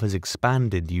itself has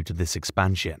expanded due to this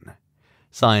expansion.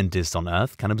 Scientists on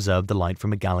Earth can observe the light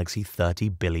from a galaxy 30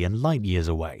 billion light-years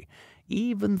away,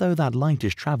 even though that light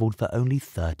has traveled for only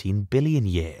 13 billion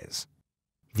years.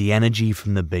 The energy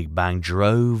from the Big Bang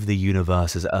drove the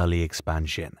universe's early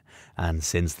expansion, and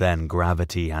since then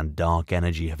gravity and dark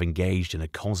energy have engaged in a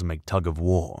cosmic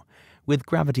tug-of-war, with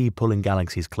gravity pulling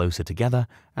galaxies closer together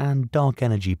and dark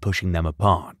energy pushing them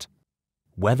apart.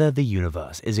 Whether the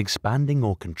universe is expanding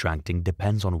or contracting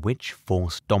depends on which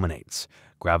force dominates,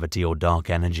 gravity or dark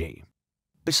energy.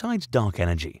 Besides dark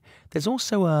energy, there's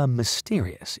also a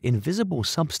mysterious, invisible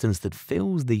substance that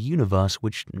fills the universe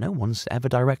which no one's ever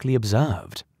directly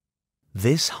observed.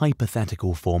 This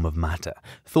hypothetical form of matter,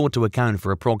 thought to account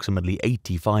for approximately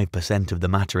 85% of the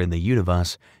matter in the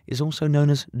universe, is also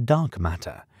known as dark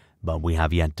matter, but we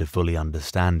have yet to fully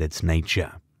understand its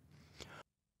nature.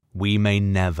 We may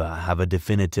never have a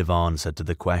definitive answer to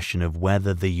the question of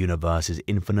whether the universe is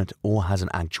infinite or has an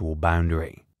actual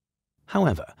boundary.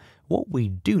 However, what we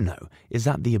do know is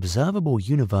that the observable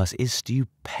universe is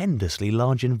stupendously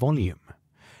large in volume.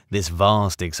 This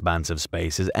vast expanse of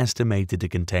space is estimated to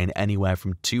contain anywhere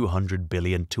from 200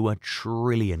 billion to 1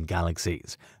 trillion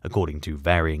galaxies, according to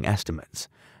varying estimates,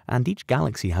 and each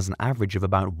galaxy has an average of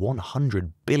about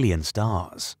 100 billion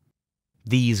stars.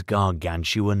 These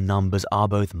gargantuan numbers are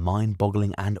both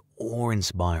mind-boggling and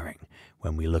awe-inspiring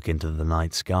when we look into the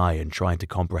night sky and try to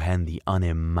comprehend the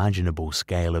unimaginable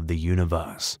scale of the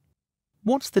universe.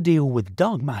 What's the deal with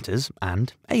dark matters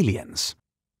and aliens?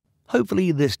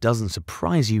 Hopefully this doesn't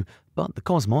surprise you, but the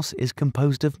cosmos is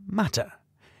composed of matter.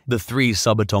 The 3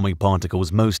 subatomic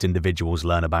particles most individuals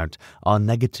learn about are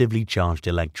negatively charged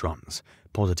electrons,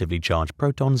 positively charged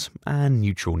protons, and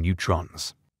neutral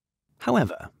neutrons.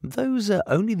 However, those are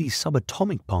only the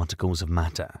subatomic particles of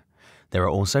matter. There are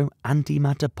also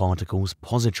antimatter particles,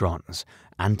 positrons,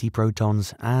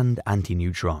 antiprotons, and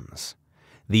antineutrons.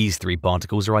 These 3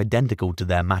 particles are identical to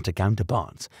their matter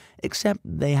counterparts, except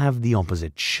they have the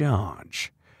opposite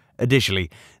charge. Additionally,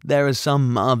 there are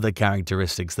some other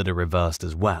characteristics that are reversed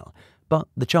as well, but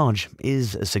the charge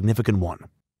is a significant one.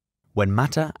 When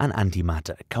matter and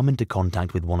antimatter come into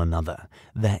contact with one another,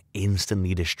 they're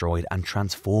instantly destroyed and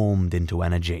transformed into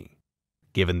energy.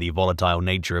 Given the volatile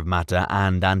nature of matter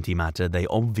and antimatter, they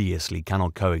obviously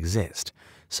cannot coexist,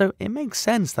 so it makes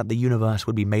sense that the universe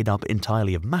would be made up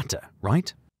entirely of matter,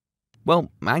 right? Well,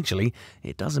 actually,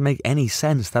 it doesn't make any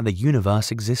sense that the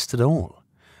universe exists at all.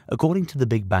 According to the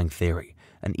Big Bang Theory,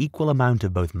 an equal amount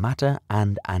of both matter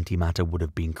and antimatter would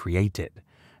have been created,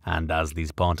 and as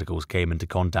these particles came into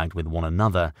contact with one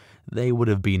another, they would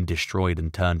have been destroyed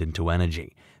and turned into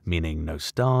energy, meaning no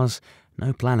stars,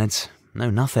 no planets, no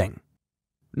nothing.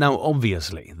 Now,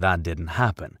 obviously, that didn't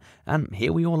happen, and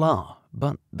here we all are.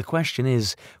 But the question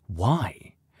is,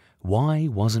 why? Why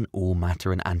wasn't all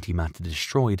matter and antimatter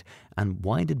destroyed, and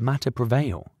why did matter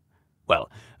prevail? Well,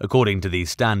 according to the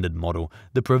Standard Model,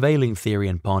 the prevailing theory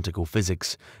in particle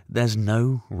physics, there's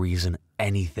no reason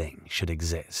anything should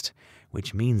exist,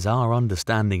 which means our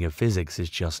understanding of physics is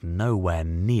just nowhere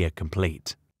near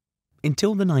complete.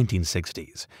 Until the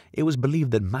 1960s, it was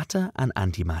believed that matter and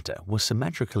antimatter were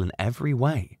symmetrical in every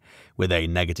way, with a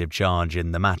negative charge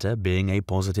in the matter being a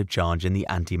positive charge in the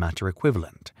antimatter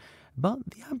equivalent. But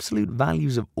the absolute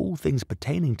values of all things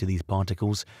pertaining to these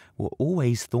particles were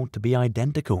always thought to be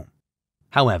identical.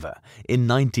 However, in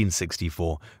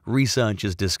 1964,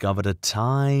 researchers discovered a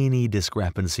tiny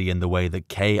discrepancy in the way that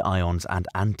K ions and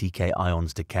anti-K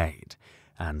ions decayed,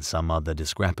 and some other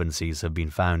discrepancies have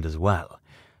been found as well.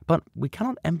 But we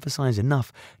cannot emphasize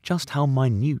enough just how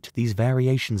minute these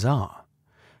variations are.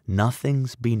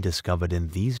 Nothing's been discovered in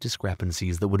these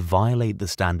discrepancies that would violate the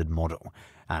Standard Model,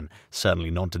 and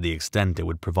certainly not to the extent it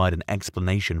would provide an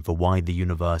explanation for why the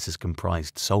universe is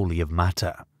comprised solely of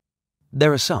matter.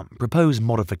 There are some proposed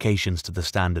modifications to the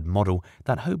Standard Model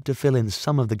that hope to fill in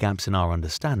some of the gaps in our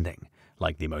understanding,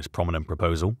 like the most prominent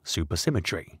proposal,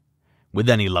 supersymmetry. With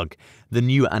any luck, the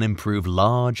new and improved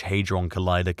Large Hadron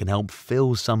Collider can help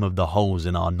fill some of the holes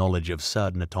in our knowledge of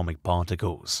certain atomic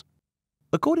particles.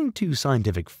 According to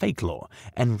scientific folklore,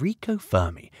 Enrico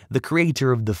Fermi, the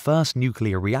creator of the first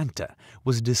nuclear reactor,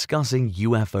 was discussing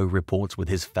UFO reports with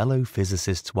his fellow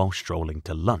physicists while strolling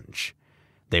to lunch.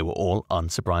 They were all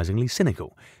unsurprisingly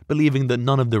cynical, believing that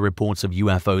none of the reports of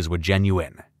UFOs were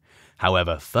genuine.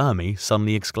 However, Fermi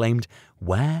suddenly exclaimed,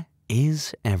 "Where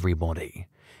is everybody?"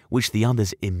 which the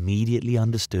others immediately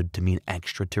understood to mean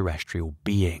extraterrestrial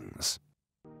beings.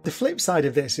 The flip side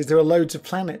of this is there are loads of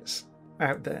planets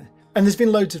out there, and there's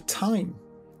been loads of time.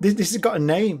 This has got a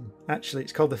name, actually.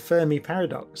 It's called the Fermi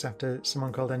Paradox, after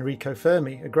someone called Enrico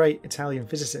Fermi, a great Italian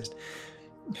physicist,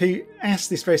 who asked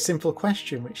this very simple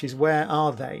question, which is, where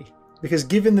are they? Because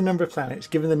given the number of planets,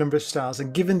 given the number of stars,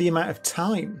 and given the amount of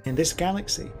time in this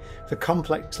galaxy for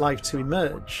complex life to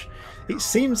emerge, it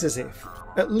seems as if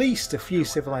at least a few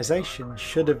civilizations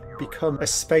should have become a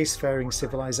spacefaring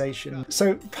civilization.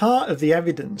 So part of the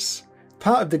evidence,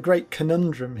 part of the great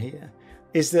conundrum here,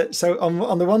 is that, so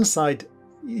on the one side,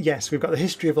 yes, we've got the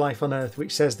history of life on Earth,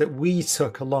 which says that we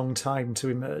took a long time to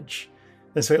emerge.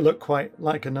 And so it looked quite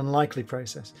like an unlikely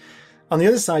process. On the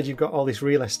other side, you've got all this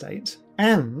real estate.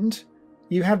 And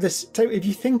you have this, if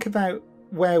you think about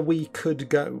where we could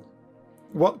go,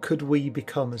 what could we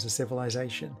become as a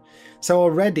civilization? So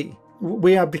already,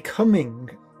 we are becoming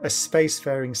a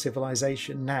spacefaring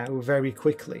civilization now very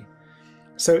quickly.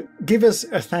 So give us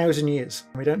 1,000 years.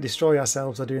 We don't destroy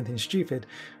ourselves or do anything stupid.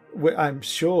 I'm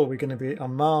sure we're going to be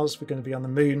on Mars, we're going to be on the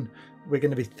moon, we're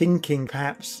going to be thinking,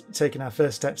 perhaps taking our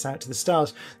first steps out to the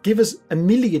stars. Give us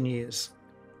 1,000,000 years,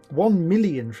 1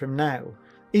 million from now.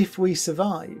 If we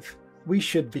survive, we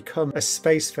should become a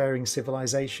spacefaring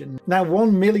civilization. Now,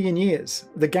 1 million years,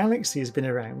 the galaxy has been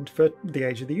around for the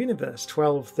age of the universe,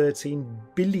 12, 13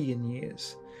 billion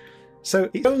years. So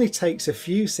it only takes a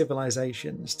few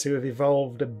civilizations to have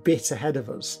evolved a bit ahead of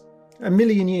us. 1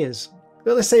 million years.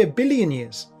 Well, let's say 1 billion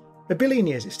years. 1 billion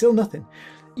years, it's still nothing.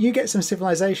 You get some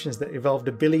civilizations that evolved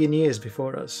 1 billion years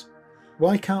before us.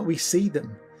 Why can't we see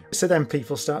them? So then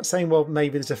people start saying, well,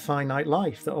 maybe there's a finite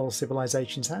life that all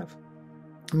civilizations have.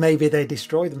 Maybe they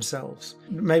destroy themselves.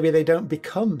 Maybe they don't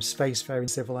become spacefaring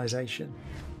civilization.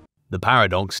 The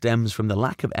paradox stems from the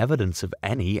lack of evidence of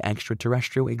any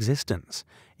extraterrestrial existence,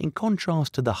 in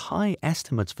contrast to the high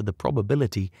estimates for the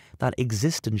probability that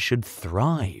existence should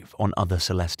thrive on other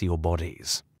celestial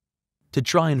bodies. To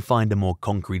try and find a more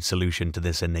concrete solution to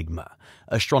this enigma,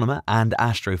 astronomer and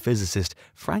astrophysicist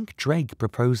Frank Drake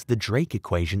proposed the Drake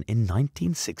equation in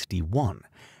 1961,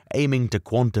 aiming to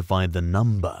quantify the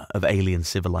number of alien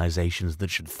civilizations that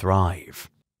should thrive.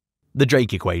 The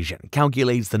Drake equation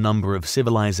calculates the number of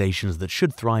civilizations that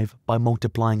should thrive by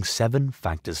multiplying 7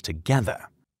 factors together: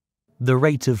 the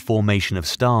rate of formation of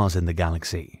stars in the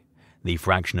galaxy, the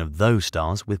fraction of those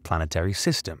stars with planetary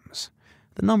systems,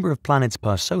 the number of planets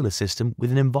per solar system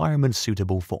with an environment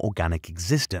suitable for organic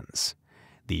existence,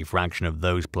 the fraction of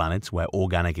those planets where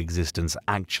organic existence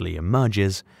actually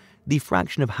emerges, the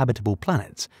fraction of habitable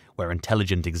planets where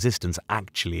intelligent existence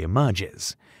actually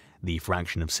emerges, the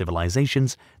fraction of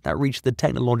civilizations that reach the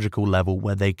technological level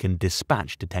where they can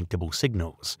dispatch detectable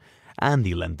signals, and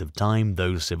the length of time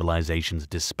those civilizations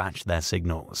dispatch their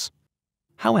signals.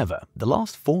 However, the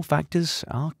last 4 factors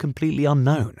are completely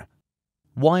unknown.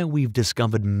 While we've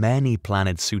discovered many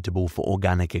planets suitable for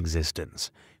organic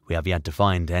existence, we have yet to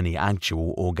find any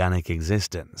actual organic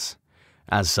existence.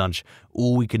 As such,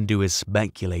 all we can do is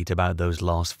speculate about those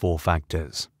last 4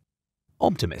 factors.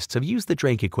 Optimists have used the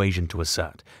Drake equation to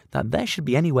assert that there should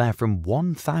be anywhere from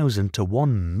 1,000 to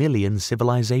 1 million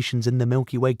civilizations in the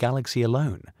Milky Way galaxy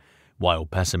alone, while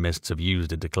pessimists have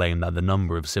used it to claim that the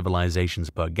number of civilizations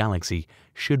per galaxy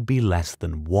should be less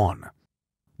than 1.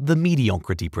 The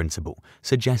mediocrity principle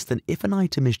suggests that if an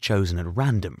item is chosen at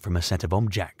random from a set of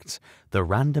objects, the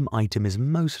random item is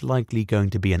most likely going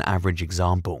to be an average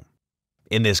example.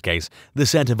 In this case, the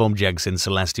set of objects in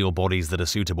celestial bodies that are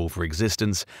suitable for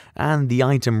existence, and the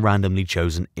item randomly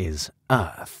chosen is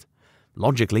Earth.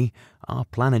 Logically, our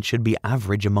planet should be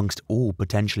average amongst all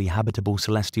potentially habitable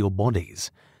celestial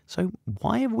bodies. So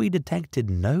why have we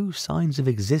detected no signs of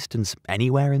existence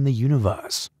anywhere in the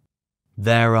universe?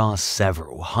 There are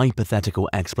several hypothetical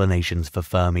explanations for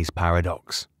Fermi's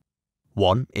paradox.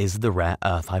 One is the rare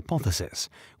Earth hypothesis,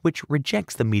 which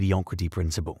rejects the mediocrity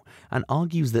principle and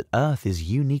argues that Earth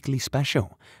is uniquely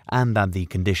special and that the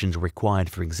conditions required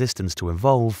for existence to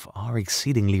evolve are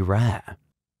exceedingly rare.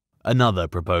 Another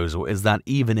proposal is that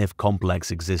even if complex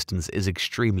existence is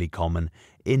extremely common,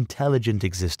 intelligent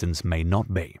existence may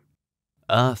not be.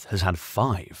 Earth has had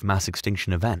 5 mass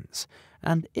extinction events,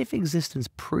 and if existence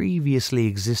previously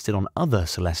existed on other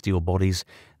celestial bodies,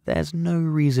 there's no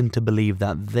reason to believe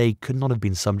that they could not have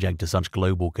been subject to such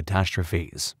global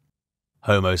catastrophes.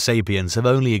 Homo sapiens have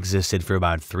only existed for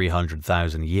about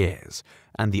 300,000 years,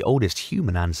 and the oldest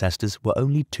human ancestors were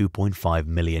only 2.5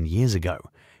 million years ago,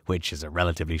 which is a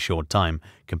relatively short time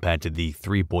compared to the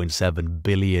 3.7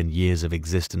 billion years of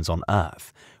existence on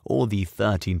Earth, or the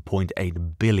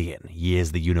 13.8 billion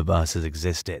years the universe has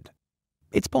existed.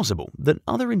 It's possible that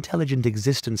other intelligent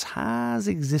existence has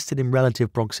existed in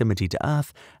relative proximity to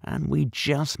Earth, and we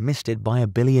just missed it by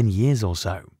 1 billion years or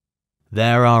so.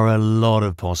 There are a lot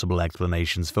of possible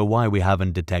explanations for why we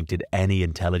haven't detected any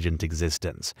intelligent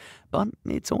existence, but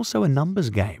it's also a numbers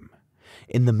game.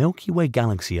 In the Milky Way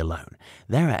galaxy alone,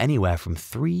 there are anywhere from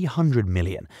 300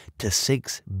 million to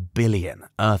 6 billion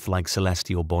Earth-like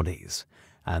celestial bodies,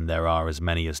 and there are as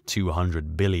many as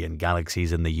 200 billion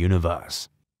galaxies in the universe.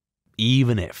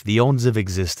 Even if the odds of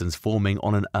existence forming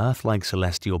on an Earth-like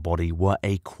celestial body were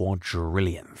a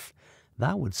quadrillionth,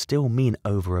 that would still mean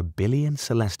over 1 billion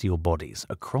celestial bodies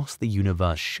across the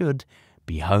universe should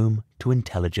be home to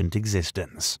intelligent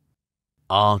existence.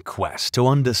 Our quest to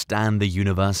understand the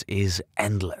universe is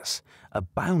endless, a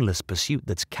boundless pursuit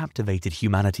that's captivated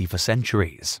humanity for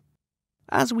centuries.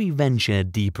 As we venture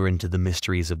deeper into the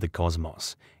mysteries of the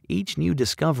cosmos, each new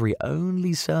discovery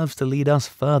only serves to lead us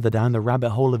further down the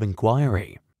rabbit hole of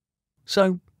inquiry.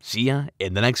 So, see ya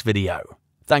in the next video.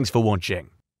 Thanks for watching.